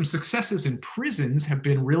 Some successes in prisons have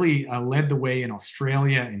been really led the way in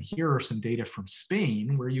Australia, and here are some data from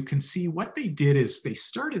Spain, where you can see what they did is they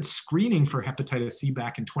started screening for hepatitis C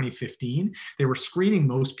back in 2015. They were screening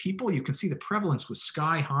most people. You can see the prevalence was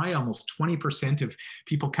sky high. Almost 20% of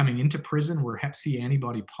people coming into prison were hep C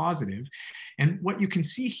antibody positive. And what you can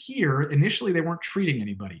see here, initially they weren't treating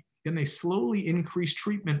anybody. Then they slowly increased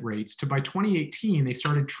treatment rates to, by 2018, they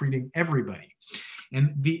started treating everybody.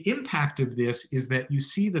 And the impact of this is that you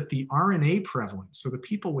see that the RNA prevalence, so the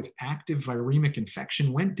people with active viremic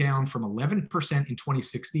infection, went down from 11% in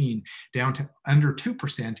 2016 down to under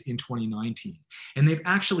 2% in 2019. And they've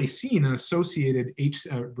actually seen an associated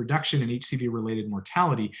reduction in HCV-related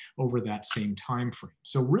mortality over that same time frame.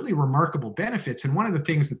 So really remarkable benefits. And one of the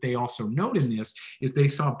things that they also note in this is they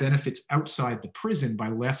saw benefits outside the prison by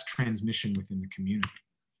less transmission within the community.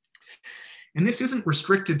 And this isn't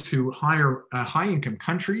restricted to high-income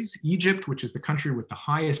countries. Egypt, which is the country with the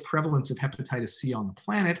highest prevalence of hepatitis C on the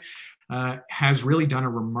planet, has really done a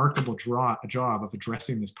remarkable job of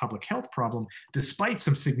addressing this public health problem, despite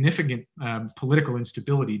some significant political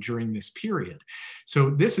instability during this period. So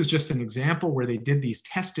this is just an example where they did these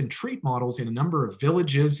test and treat models in a number of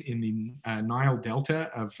villages in the Nile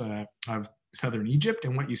Delta of southern Egypt.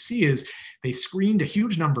 And what you see is they screened a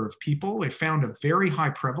huge number of people. They found a very high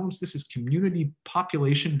prevalence. This is community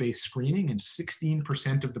population-based screening, and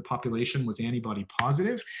 16% of the population was antibody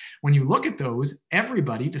positive. When you look at those,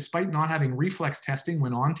 everybody, despite not having reflex testing,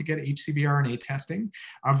 went on to get HCV RNA testing.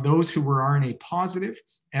 Of those who were RNA positive,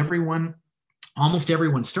 almost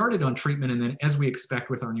everyone started on treatment, and then, as we expect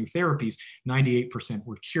with our new therapies, 98%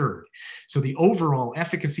 were cured. So the overall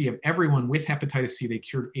efficacy of everyone with hepatitis C, they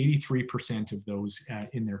cured 83% of those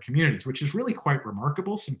in their communities, which is really quite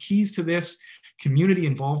remarkable. Some keys to this: community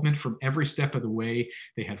involvement from every step of the way.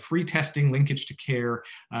 They had free testing, linkage to care,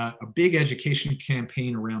 a big education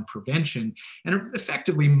campaign around prevention, and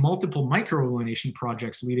effectively multiple micro-elimination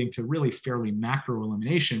projects leading to really fairly macro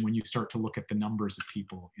elimination when you start to look at the numbers of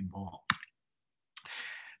people involved.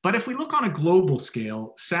 But if we look on a global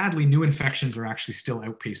scale, sadly, new infections are actually still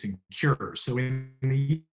outpacing cures. So in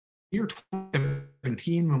the year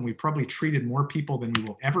 2017, when we probably treated more people than we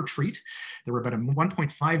will ever treat, there were about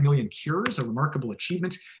 1.5 million cures, a remarkable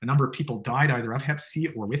achievement. A number of people died either of hep C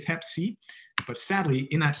or with hep C. But sadly,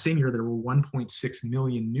 in that same year, there were 1.6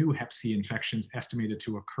 million new hep C infections estimated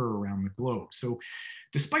to occur around the globe. So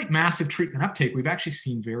despite massive treatment uptake, we've actually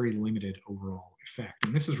seen very limited overall effect.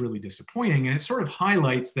 And this is really disappointing. And it sort of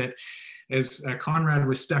highlights that, as Conrad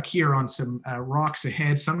was stuck here on some rocks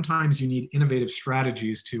ahead, sometimes you need innovative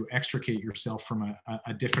strategies to extricate yourself from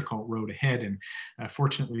a difficult road ahead. And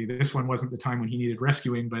fortunately, this one wasn't the time when he needed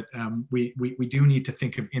rescuing, but we do need to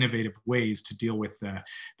think of innovative ways to deal with the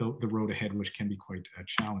road ahead, which can be quite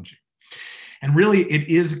challenging. And really, it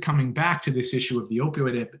is coming back to this issue of the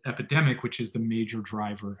opioid epidemic, which is the major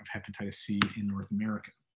driver of hepatitis C in North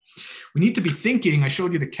America. We need to be thinking, I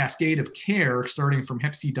showed you the cascade of care starting from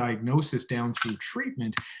hep C diagnosis down through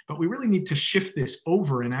treatment, but we really need to shift this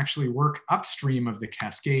over and actually work upstream of the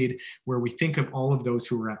cascade, where we think of all of those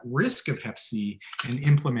who are at risk of hep C and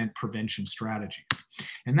implement prevention strategies.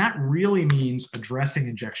 And that really means addressing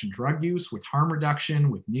injection drug use with harm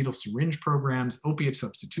reduction, with needle syringe programs, opiate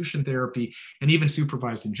substitution therapy, and even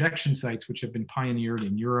supervised injection sites, which have been pioneered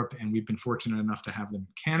in Europe, and we've been fortunate enough to have them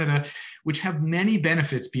in Canada, which have many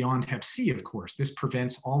benefits beyond hep C, of course. This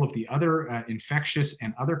prevents all of the other infectious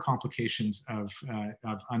and other complications of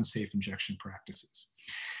unsafe injection practices.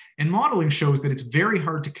 And modeling shows that it's very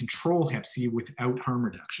hard to control hep C without harm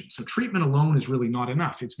reduction. So treatment alone is really not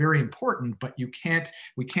enough. It's very important, but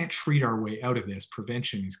we can't treat our way out of this.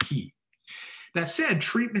 Prevention is key. That said,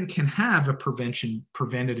 treatment can have a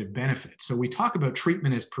preventative benefit. So we talk about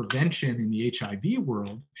treatment as prevention in the HIV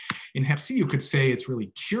world. In hep C, you could say it's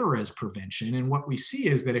really cure as prevention. And what we see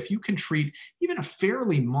is that if you can treat even a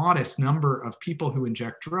fairly modest number of people who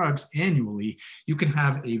inject drugs annually, you can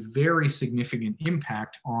have a very significant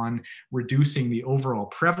impact on reducing the overall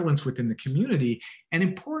prevalence within the community. And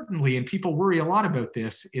importantly, and people worry a lot about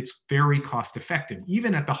this, it's very cost effective.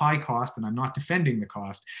 Even at the high cost, and I'm not defending the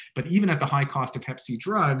cost, but even at the high cost of hep C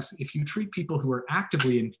drugs, if you treat people who are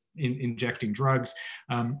actively injecting drugs,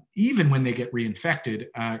 even when they get reinfected,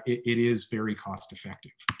 it is very cost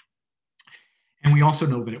effective. And we also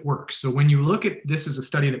know that it works. So when you look at this, is a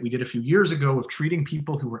study that we did a few years ago of treating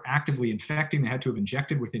people who were actively infecting. They had to have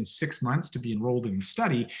injected within 6 months to be enrolled in the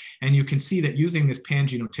study. And you can see that using this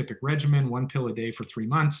pangenotypic regimen, 1 pill a day for 3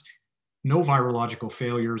 months, no virological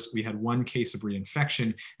failures. We had 1 case of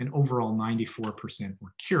reinfection, and overall 94%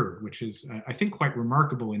 were cured, which is, I think, quite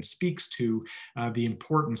remarkable and speaks to the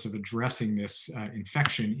importance of addressing this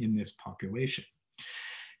infection in this population.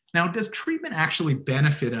 Now, does treatment actually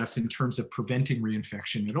benefit us in terms of preventing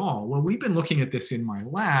reinfection at all? Well, we've been looking at this in my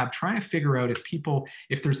lab, trying to figure out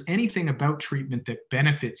if there's anything about treatment that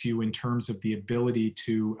benefits you in terms of the ability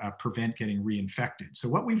to prevent getting reinfected. So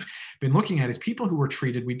what we've been looking at is people who were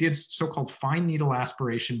treated. We did so-called fine needle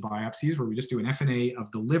aspiration biopsies, where we just do an FNA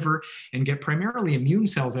of the liver and get primarily immune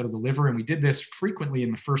cells out of the liver. And we did this frequently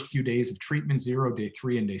in the first few days of treatment, 0, day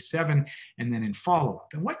 3, and day 7, and then in follow-up.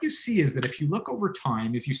 And what you see is that if you look over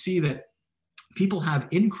time, is you see that people have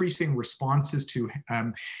increasing responses to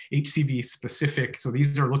HCV specific. So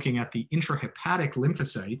these are looking at the intrahepatic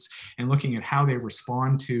lymphocytes and looking at how they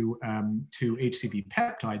respond to HCV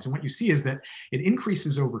peptides. And what you see is that it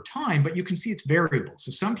increases over time, but you can see it's variable. So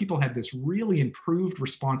some people had this really improved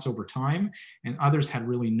response over time, and others had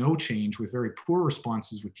really no change with very poor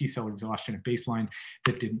responses with T cell exhaustion at baseline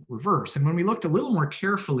that didn't reverse. And when we looked a little more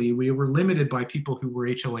carefully, we were limited by people who were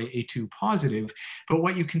HLA-A2 positive. But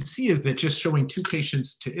what you can see is that, just showing 2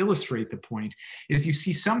 patients to illustrate the point, is you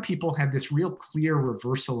see some people have this real clear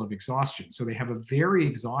reversal of exhaustion. So they have a very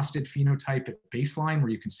exhausted phenotype at baseline,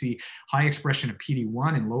 where you can see high expression of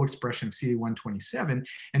PD-1 and low expression of CD127.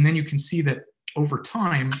 And then you can see that over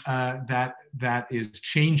time, that is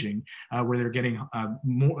changing, where they're getting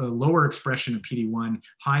lower expression of PD-1,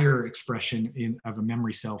 higher expression of a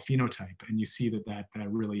memory cell phenotype. And you see that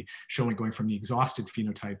really showing, going from the exhausted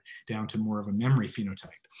phenotype down to more of a memory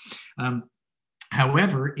phenotype.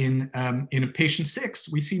 However, in a patient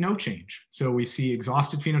 6, we see no change. So we see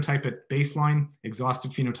exhausted phenotype at baseline,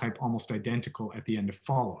 exhausted phenotype almost identical at the end of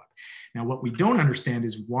follow-up. Now, what we don't understand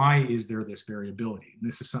is, why is there this variability? And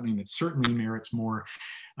this is something that certainly merits more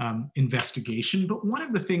investigation. But one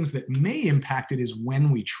of the things that may impact it is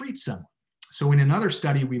when we treat someone. So in another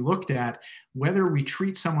study, we looked at whether we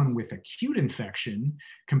treat someone with acute infection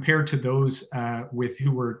compared to those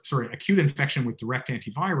acute infection with direct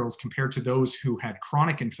antivirals compared to those who had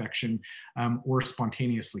chronic infection or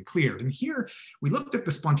spontaneously cleared. And here we looked at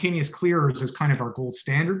the spontaneous clearers as kind of our gold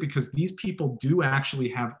standard, because these people do actually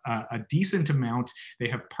have a decent amount. They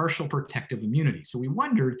have partial protective immunity. So we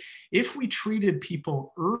wondered, if we treated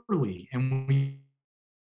people early and we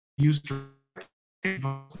used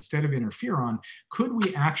instead of interferon, could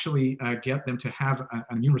we actually get them to have an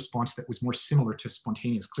immune response that was more similar to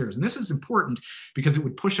spontaneous clears? And this is important because it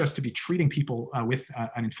would push us to be treating people with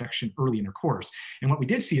an infection early in their course. And what we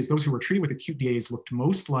did see is those who were treated with acute DAs looked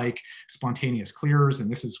most like spontaneous clearers,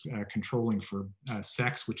 and this is controlling for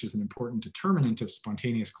sex, which is an important determinant of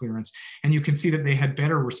spontaneous clearance. And you can see that they had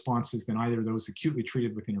better responses than either those acutely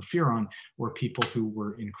treated with interferon or people who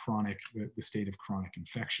were in the state of chronic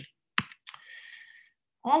infection.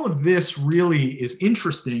 All of this really is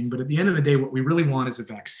interesting, but at the end of the day, what we really want is a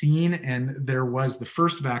vaccine. And there was the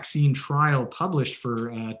first vaccine trial published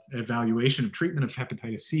for evaluation of treatment of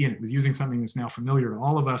hepatitis C, and it was using something that's now familiar to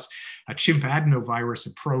all of us, a chimp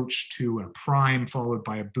adenovirus approach to a prime followed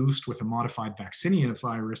by a boost with a modified vaccinia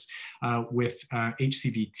virus with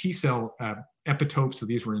HCV T cell epitopes. So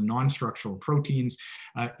these were in non-structural proteins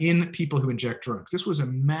in people who inject drugs. This was a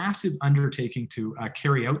massive undertaking to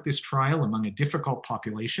carry out this trial among a difficult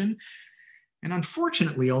population. And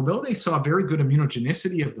unfortunately, although they saw very good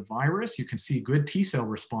immunogenicity of the virus, you can see good T cell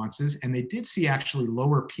responses, and they did see actually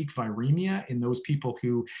lower peak viremia in those people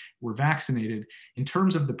who were vaccinated. In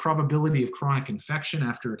terms of the probability of chronic infection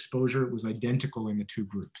after exposure, it was identical in the 2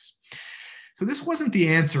 groups. So this wasn't the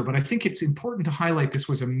answer, but I think it's important to highlight this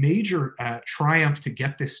was a major triumph to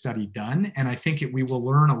get this study done. And I think we will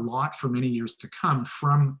learn a lot for many years to come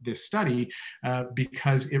from this study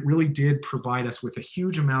because it really did provide us with a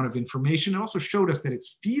huge amount of information. It also showed us that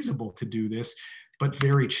it's feasible to do this, but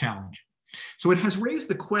very challenging. So it has raised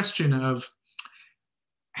the question of,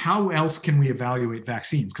 how else can we evaluate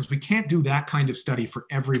vaccines? Because we can't do that kind of study for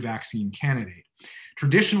every vaccine candidate.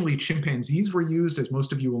 Traditionally, chimpanzees were used, as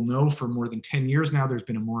most of you will know, for more than 10 years now. There's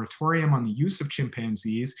been a moratorium on the use of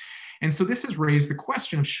chimpanzees. And so this has raised the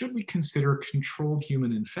question of, should we consider controlled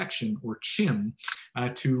human infection, or CHIM,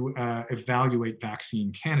 to evaluate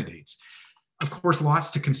vaccine candidates? Of course, lots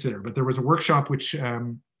to consider, but there was a workshop which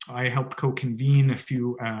I helped co-convene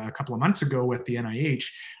a couple of months ago at the NIH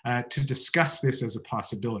to discuss this as a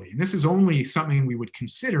possibility. And this is only something we would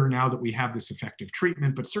consider now that we have this effective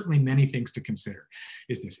treatment, but certainly many things to consider.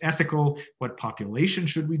 Is this ethical? What population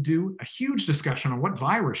should we do? A huge discussion on what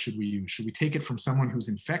virus should we use? Should we take it from someone who's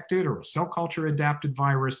infected or a cell culture adapted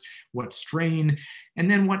virus? What strain? And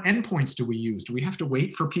then what endpoints do we use? Do we have to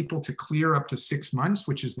wait for people to clear up to 6 months,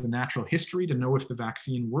 which is the natural history, to know if the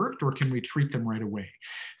vaccine worked, or can we treat them right away?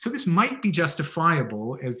 So this might be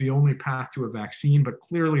justifiable as the only path to a vaccine, but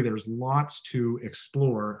clearly there's lots to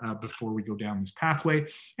explore before we go down this pathway.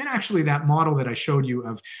 And actually that model that I showed you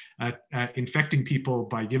of infecting people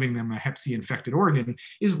by giving them a Hep C infected organ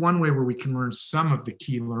is one way where we can learn some of the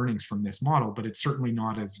key learnings from this model, but it's certainly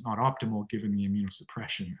not optimal given the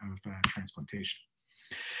immunosuppression of transplantation.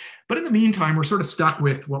 But in the meantime, we're sort of stuck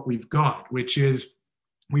with what we've got, which is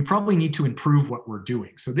we probably need to improve what we're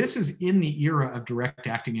doing. So this is in the era of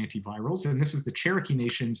direct-acting antivirals, and this is the Cherokee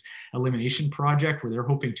Nation's elimination project, where they're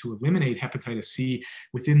hoping to eliminate hepatitis C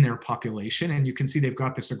within their population. And you can see they've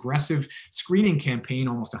got this aggressive screening campaign,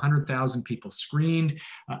 almost 100,000 people screened,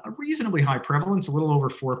 a reasonably high prevalence, a little over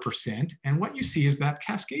 4%. And what you see is that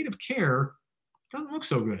cascade of care doesn't look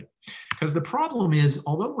so good. Because the problem is,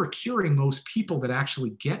 although we're curing most people that actually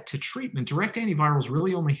get to treatment, direct antivirals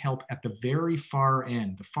really only help at the very far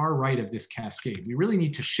end, the far right of this cascade. We really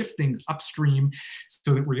need to shift things upstream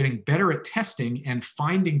so that we're getting better at testing and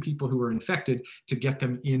finding people who are infected to get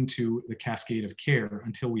them into the cascade of care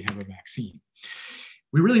until we have a vaccine.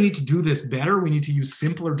 We really need to do this better. We need to use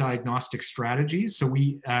simpler diagnostic strategies. So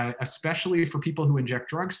especially for people who inject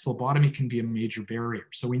drugs, phlebotomy can be a major barrier.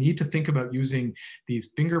 So we need to think about using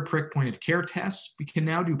these finger prick point of care tests. We can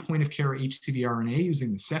now do point of care HCV RNA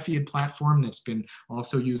using the Cepheid platform that's been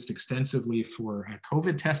also used extensively for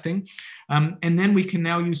COVID testing. And then we can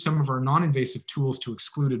now use some of our non-invasive tools to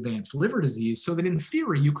exclude advanced liver disease, so that in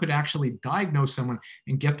theory, you could actually diagnose someone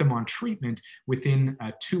and get them on treatment within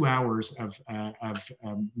 2 hours of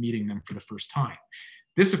meeting them for the first time.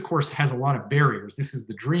 This, of course, has a lot of barriers. This is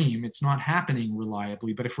the dream. It's not happening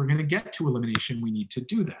reliably, but if we're going to get to elimination, we need to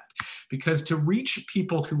do that. Because to reach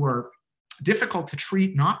people who are difficult to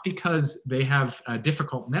treat, not because they have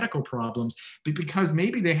difficult medical problems, but because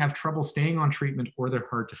maybe they have trouble staying on treatment or they're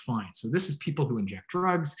hard to find. So this is people who inject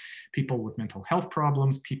drugs, people with mental health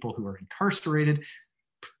problems, people who are incarcerated,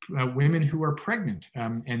 women who are pregnant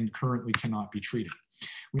and currently cannot be treated.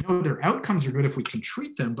 We know their outcomes are good if we can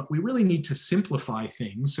treat them, but we really need to simplify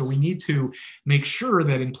things. So we need to make sure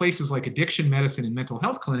that in places like addiction medicine and mental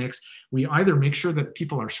health clinics, we either make sure that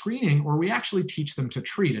people are screening or we actually teach them to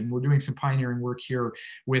treat. And we're doing some pioneering work here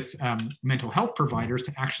with mental health providers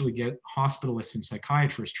to actually get hospitalists and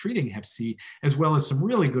psychiatrists treating Hep C, as well as some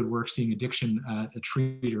really good work seeing addiction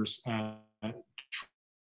treaters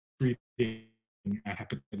treating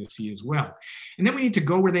hepatitis C as well. And then we need to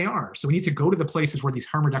go where they are. So we need to go to the places where these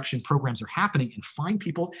harm reduction programs are happening and find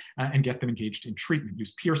people and get them engaged in treatment.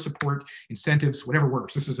 Use peer support, incentives, whatever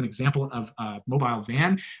works. This is an example of a mobile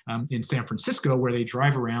van in San Francisco where they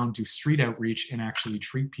drive around, do street outreach, and actually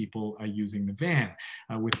treat people using the van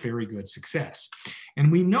with very good success.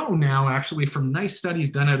 And we know now, actually, from nice studies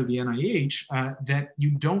done out of the NIH, that you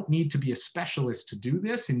don't need to be a specialist to do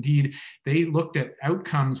this. Indeed, they looked at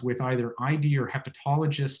outcomes with either ID or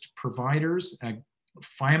hepatologist providers,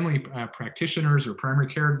 family practitioners or primary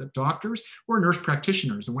care doctors, or nurse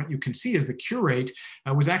practitioners. And what you can see is the cure rate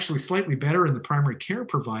was actually slightly better in the primary care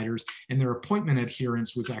providers, and their appointment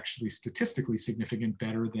adherence was actually statistically significant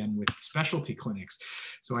better than with specialty clinics.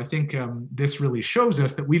 So I think this really shows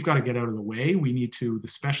us that we've got to get out of the way. The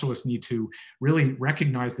specialists need to really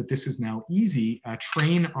recognize that this is now easy,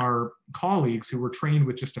 train our colleagues who were trained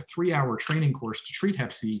with just a 3-hour training course to treat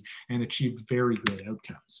Hep C and achieved very good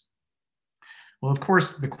outcomes. Well, of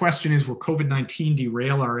course, the question is, will COVID-19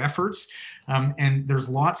 derail our efforts? And there's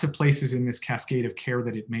lots of places in this cascade of care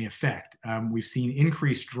that it may affect. We've seen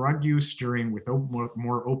increased drug use with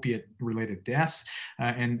more opiate-related deaths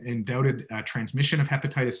and doubted transmission of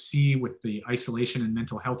hepatitis C with the isolation and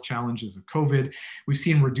mental health challenges of COVID. We've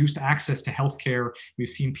seen reduced access to healthcare. We've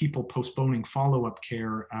seen people postponing follow-up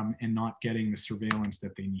care and not getting the surveillance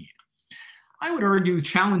that they need. I would argue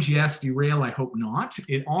challenge, yes, derail, I hope not.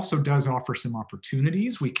 It also does offer some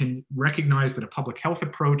opportunities. We can recognize that a public health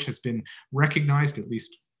approach has been recognized, at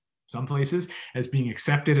least some places, as being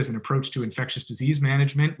accepted as an approach to infectious disease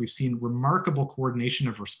management. We've seen remarkable coordination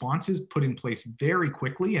of responses put in place very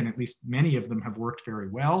quickly, and at least many of them have worked very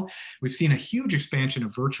well. We've seen a huge expansion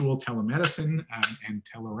of virtual telemedicine and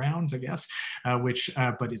telerounds, I guess,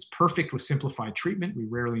 but it's perfect with simplified treatment. We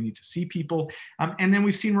rarely need to see people. And then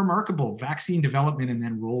we've seen remarkable vaccine development and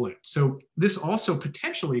then rollout. So this also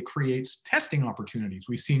potentially creates testing opportunities.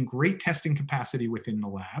 We've seen great testing capacity within the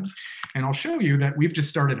labs. And I'll show you that we've just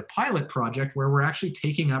started a pilot project where we're actually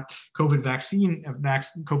taking up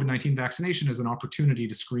COVID-19 vaccination as an opportunity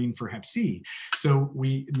to screen for Hep C. So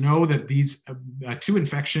we know that these two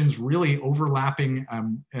infections really overlapping,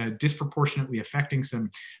 disproportionately affecting some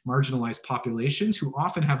marginalized populations who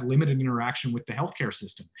often have limited interaction with the healthcare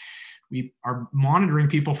system. We are monitoring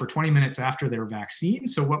people for 20 minutes after their vaccine.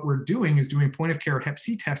 So what we're doing is doing point of care Hep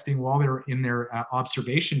C testing while they're in their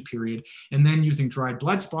observation period, and then using dried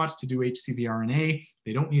blood spots to do HCV RNA.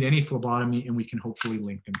 They don't need any phlebotomy, and we can hopefully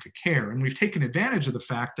link them to care. And we've taken advantage of the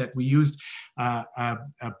fact that we used a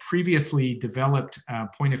previously developed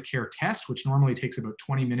point of care test, which normally takes about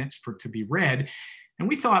 20 minutes to be read. And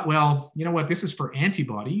we thought, well, you know what, this is for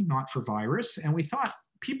antibody, not for virus. And we thought,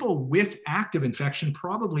 people with active infection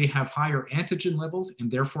probably have higher antigen levels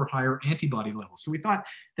and therefore higher antibody levels. So we thought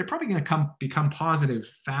they're probably going to become positive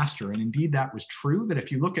faster. And indeed, that was true, that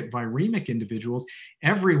if you look at viremic individuals,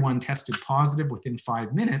 everyone tested positive within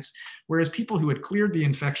 5 minutes, whereas people who had cleared the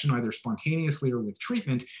infection either spontaneously or with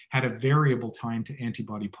treatment had a variable time to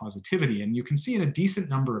antibody positivity. And you can see in a decent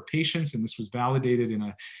number of patients, and this was validated in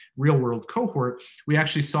a real world cohort, we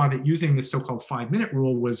actually saw that using the so-called 5-minute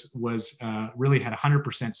rule really had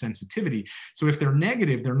 100% sensitivity. So if they're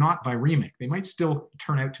negative, they're not viremic. They might still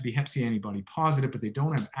turn out to be Hep C antibody positive, but they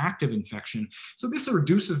don't have active infection. So this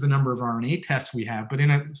reduces the number of RNA tests we have, but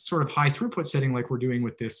in a sort of high throughput setting like we're doing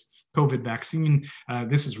with this COVID vaccine,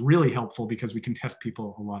 this is really helpful because we can test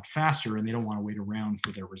people a lot faster and they don't want to wait around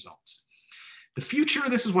for their results. The future,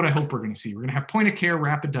 this is what I hope we're going to see. We're going to have point of care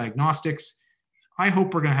rapid diagnostics. I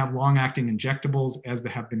hope we're going to have long-acting injectables as they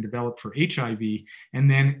have been developed for HIV.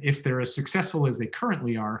 And then if they're as successful as they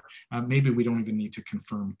currently are, maybe we don't even need to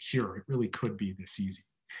confirm cure. It really could be this easy.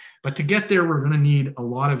 But to get there, we're going to need a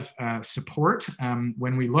lot of support.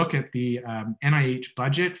 When we look at the NIH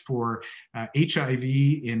budget for HIV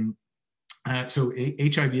so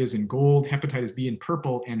HIV is in gold, hepatitis B in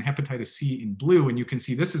purple, and hepatitis C in blue. And you can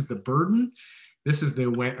see this is the burden. This is the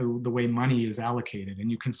way money is allocated. And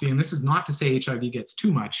you can see, and this is not to say HIV gets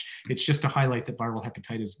too much, it's just to highlight that viral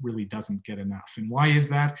hepatitis really doesn't get enough. And why is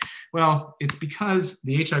that? Well, it's because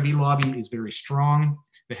the HIV lobby is very strong.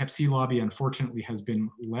 The Hep C lobby, unfortunately, has been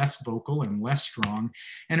less vocal and less strong.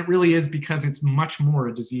 And it really is because it's much more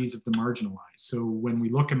a disease of the marginalized. So when we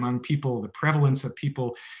look among people, the prevalence of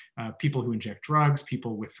people who inject drugs,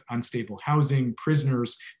 people with unstable housing,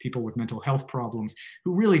 prisoners, people with mental health problems,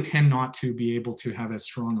 who really tend not to be able to have as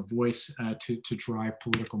strong a voice to drive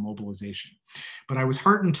political mobilization. But I was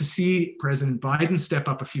heartened to see President Biden step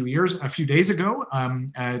up a few days ago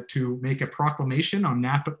to make a proclamation on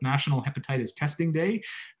National Hepatitis Testing Day.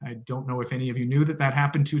 I don't know if any of you knew that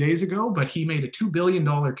happened 2 days ago, but he made a $2 billion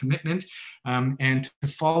commitment and to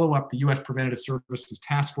follow up the U.S. Preventative Services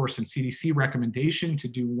Task Force and CDC recommendation to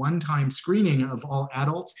do one-time screening of all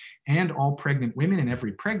adults and all pregnant women in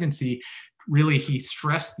every pregnancy. Really, he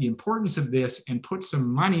stressed the importance of this and put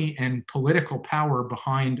some money and political power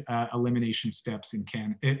behind elimination steps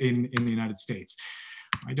in the United States.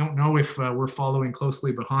 I don't know if we're following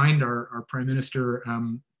closely behind. Our Prime Minister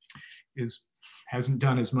hasn't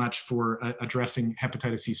done as much for addressing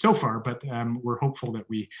hepatitis C so far, but we're hopeful that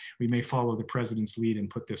we may follow the president's lead and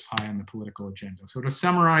put this high on the political agenda. So to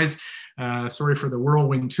summarize, sorry for the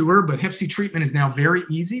whirlwind tour, but Hep C treatment is now very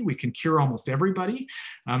easy. We can cure almost everybody.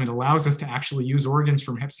 It allows us to actually use organs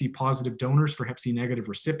from Hep C positive donors for Hep C negative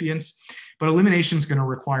recipients. But elimination is going to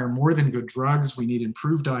require more than good drugs. We need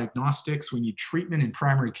improved diagnostics. We need treatment in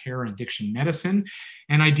primary care and addiction medicine.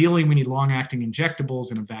 And ideally, we need long-acting injectables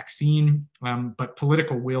and a vaccine. But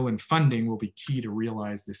political will and funding will be key to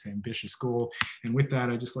realize this ambitious goal. And with that,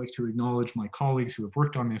 I'd just like to acknowledge my colleagues who have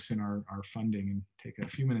worked on this in our funding and take a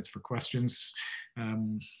few minutes for questions.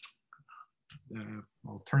 I'll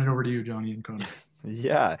turn it over to you, Johnny and Connor.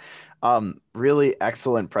 Yeah, really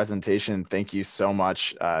excellent presentation. Thank you so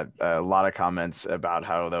much. A lot of comments about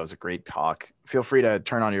how that was a great talk. Feel free to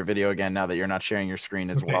turn on your video again now that you're not sharing your screen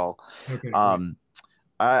as well. Okay,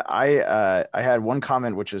 I had one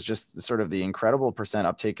comment, which was just sort of the incredible percent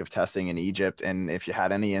uptake of testing in Egypt, and if you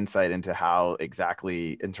had any insight into how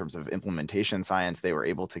exactly, in terms of implementation science, they were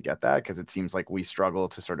able to get that, because it seems like we struggle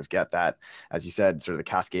to sort of get that, as you said, sort of the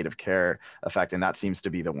cascade of care effect, and that seems to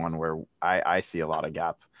be the one where I see a lot of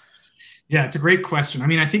gap. Yeah, it's a great question. I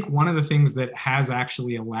mean, I think one of the things that has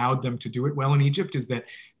actually allowed them to do it well in Egypt is that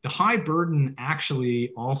the high burden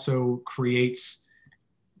actually also creates,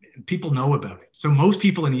 people know about it. So most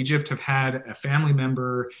people in Egypt have had a family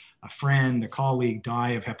member, a friend, a colleague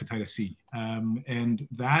die of hepatitis C. And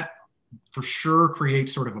that for sure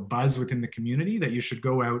creates sort of a buzz within the community that you should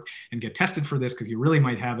go out and get tested for this, because you really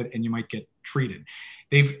might have it and you might get treated.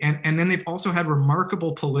 And then they've also had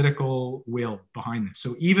remarkable political will behind this.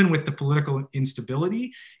 So even with the political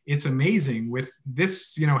instability, it's amazing. With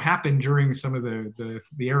this, happened during some of the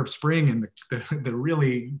Arab Spring and the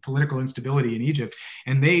really political instability in Egypt,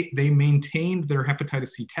 and they maintained their hepatitis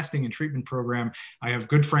C testing and treatment program. I have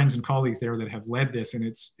good friends and colleagues there that have led this, and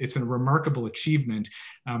it's a remarkable achievement.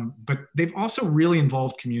 But they've also really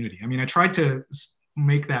involved community. I mean, I tried to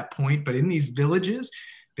make that point, but in these villages,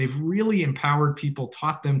 they've really empowered people,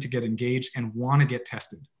 taught them to get engaged and want to get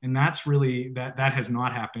tested. And that's really, that has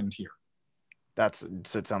not happened here.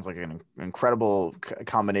 So it sounds like an incredible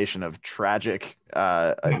combination of tragic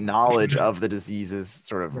knowledge of the diseases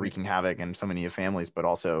sort of wreaking havoc in so many families, but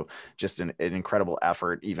also just an incredible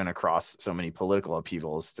effort even across so many political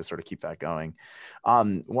upheavals to sort of keep that going.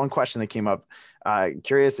 One question that came up,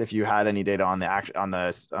 curious if you had any data on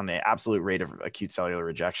the absolute rate of acute cellular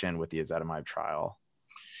rejection with the ezetimibe trial.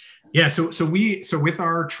 Yeah, so with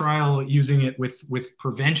our trial using it with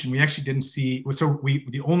prevention, we actually didn't see. So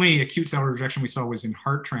the only acute cellular rejection we saw was in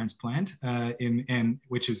heart transplant,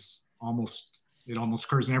 which is almost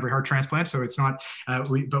occurs in every heart transplant. So it's not.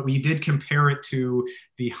 But we did compare it to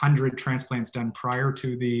the 100 transplants done prior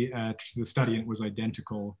to the study, and it was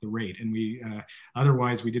identical, the rate. And we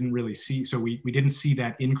otherwise we didn't really see. So we didn't see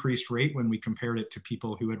that increased rate when we compared it to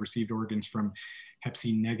people who had received organs from Hep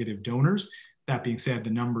C negative donors. That being said,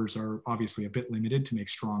 the numbers are obviously a bit limited to make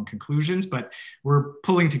strong conclusions, but we're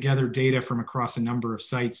pulling together data from across a number of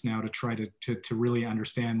sites now to try to really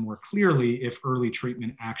understand more clearly if early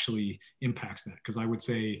treatment actually impacts that. Because I would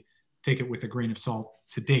say take it with a grain of salt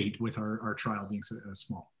to date with our trial being so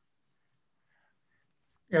small.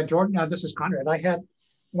 Yeah, Jordan, this is Conrad. I had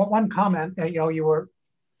one comment. You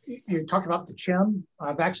talked about the CHIM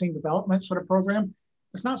vaccine development sort of program.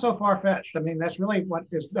 It's not so far-fetched. I mean, that's really what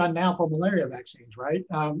is done now for malaria vaccines, right?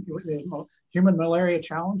 There's human malaria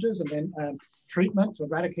challenges and then treatment to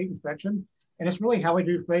eradicate infection. And it's really how we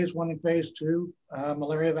do phase 1 and phase 2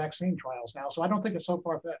 malaria vaccine trials now. So I don't think it's so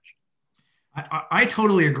far-fetched. I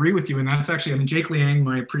totally agree with you. And that's actually, I mean, Jake Liang,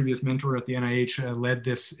 my previous mentor at the NIH, led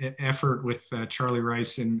this effort with Charlie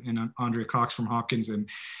Rice and Andrea Cox from Hopkins.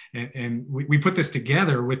 And we put this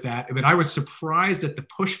together with that. But I was surprised at the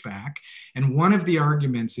pushback. And one of the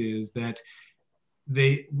arguments is that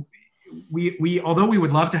although we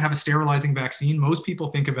would love to have a sterilizing vaccine, most people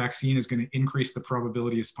think a vaccine is going to increase the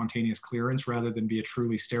probability of spontaneous clearance rather than be a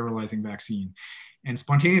truly sterilizing vaccine. And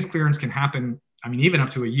spontaneous clearance can happen, I mean, even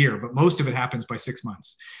up to a year, but most of it happens by 6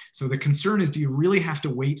 months. So the concern is, do you really have to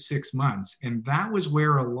wait 6 months? And that was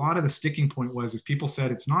where a lot of the sticking point was, is people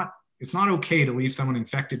said it's not okay to leave someone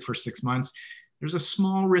infected for 6 months. There's a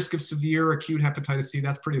small risk of severe acute hepatitis C.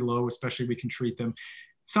 That's pretty low, especially if we can treat them.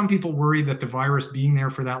 Some people worry that the virus being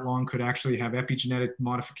there for that long could actually have epigenetic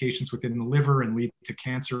modifications within the liver and lead to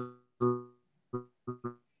cancer.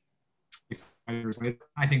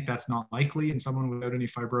 I think that's not likely in someone without any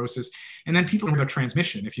fibrosis. And then people about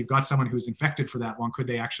transmission. If you've got someone who's infected for that long, could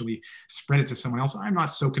they actually spread it to someone else? I'm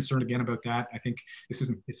not so concerned again about that. I think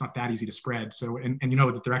it's not that easy to spread. So, and you know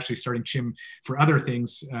that they're actually starting CHIM for other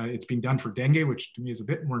things. It's being done for dengue, which to me is a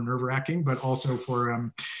bit more nerve-wracking, but also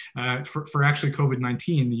for actually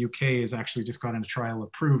COVID-19, the UK has actually just gotten a trial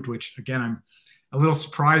approved, which again, I'm a little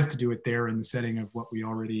surprised to do it there in the setting of with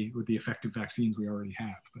the effective vaccines we already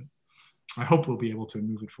have. But I hope we'll be able to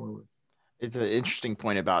move it forward. It's an interesting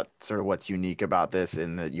point about sort of what's unique about this,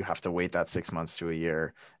 in that you have to wait that 6 months to a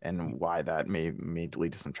year, and why that may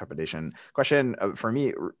lead to some trepidation. Question for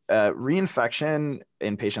me, reinfection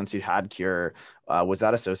in patients who had cure, was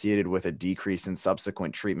that associated with a decrease in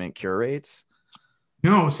subsequent treatment cure rates?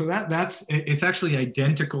 No, so it's actually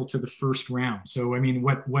identical to the first round. So I mean,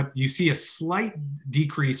 what you see a slight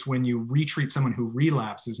decrease when you retreat someone who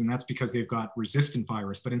relapses, and that's because they've got resistant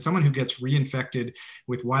virus. But in someone who gets reinfected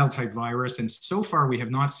with wild type virus, and so far we have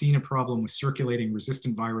not seen a problem with circulating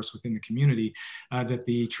resistant virus within the community, that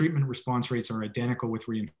the treatment response rates are identical with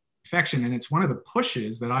reinfection. infection. And it's one of the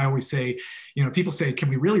pushes that I always say, people say, can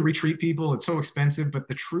we really retreat people? It's so expensive. But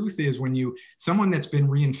the truth is, when someone that's been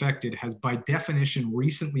reinfected has by definition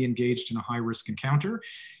recently engaged in a high risk encounter,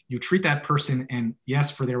 you treat that person, and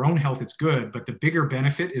yes, for their own health, it's good, but the bigger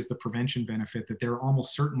benefit is the prevention benefit, that they're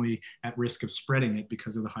almost certainly at risk of spreading it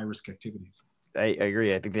because of the high risk activities. I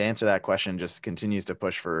agree. I think the answer to that question just continues to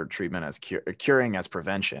push for treatment as curing as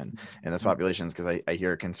prevention in those populations, because I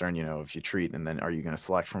hear a concern, if you treat and then are you going to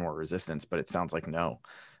select for more resistance? But it sounds like no,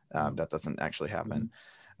 that doesn't actually happen.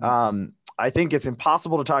 I think it's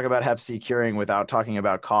impossible to talk about Hep C curing without talking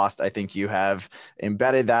about cost. I think you have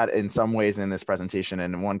embedded that in some ways in this presentation.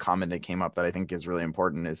 And one comment that came up that I think is really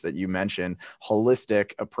important is that you mentioned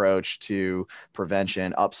holistic approach to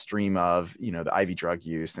prevention upstream of, the IV drug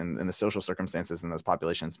use and the social circumstances in those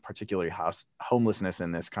populations, particularly homelessness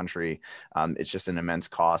in this country. It's just an immense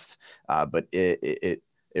cost, but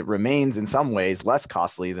it remains in some ways less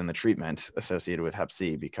costly than the treatment associated with Hep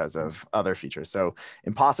C because of other features. So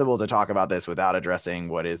impossible to talk about this without addressing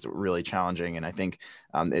what is really challenging. And I think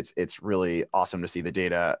it's really awesome to see the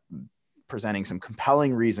data presenting some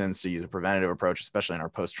compelling reasons to use a preventative approach, especially in our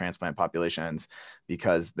post-transplant populations,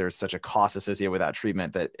 because there's such a cost associated with that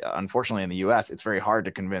treatment that unfortunately in the US, it's very hard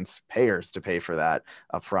to convince payers to pay for that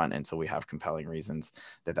upfront until we have compelling reasons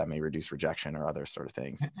that may reduce rejection or other sort of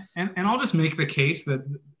things. And I'll just make the case that,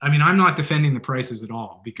 I'm not defending the prices at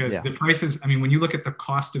all, because the prices, when you look at the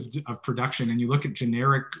cost of production and you look at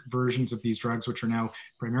generic versions of these drugs, which are now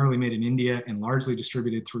primarily made in India and largely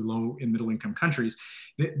distributed through low and middle income countries,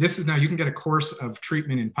 this is now, you can get a course of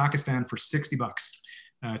treatment in Pakistan for $60.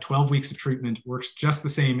 12 weeks of treatment works just the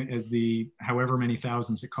same as the however many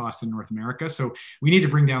thousands it costs in North America. So we need to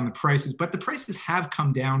bring down the prices, but the prices have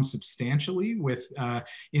come down substantially with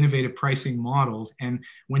innovative pricing models. And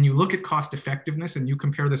when you look at cost effectiveness and you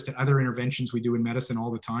compare this to other interventions we do in medicine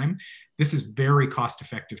all the time, this is very cost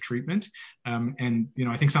effective treatment. And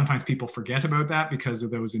I think sometimes people forget about that because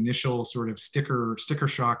of those initial sort of sticker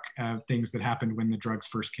shock things that happened when the drugs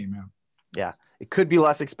first came out. Yeah, it could be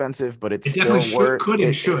less expensive, but it's still worth.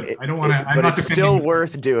 I don't want to. But it's still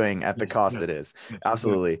worth doing at the cost it is.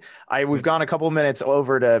 Absolutely. We've gone a couple of minutes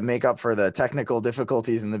over to make up for the technical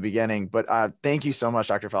difficulties in the beginning, but thank you so much,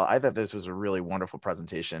 Dr. Feld. I thought this was a really wonderful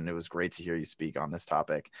presentation. It was great to hear you speak on this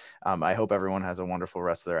topic. I hope everyone has a wonderful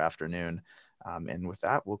rest of their afternoon. And with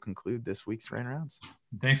that, we'll conclude this week's Grand Rounds.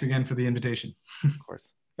 Thanks again for the invitation. Of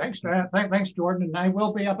course. Thanks, thanks, Jordan. And I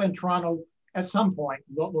will be up in Toronto at some point.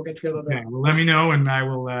 We'll get together there. Okay, well, let me know, and I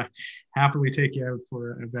will happily take you out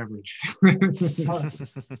for a beverage.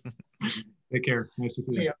 Take care. Nice to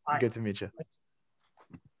see you. Good to meet you.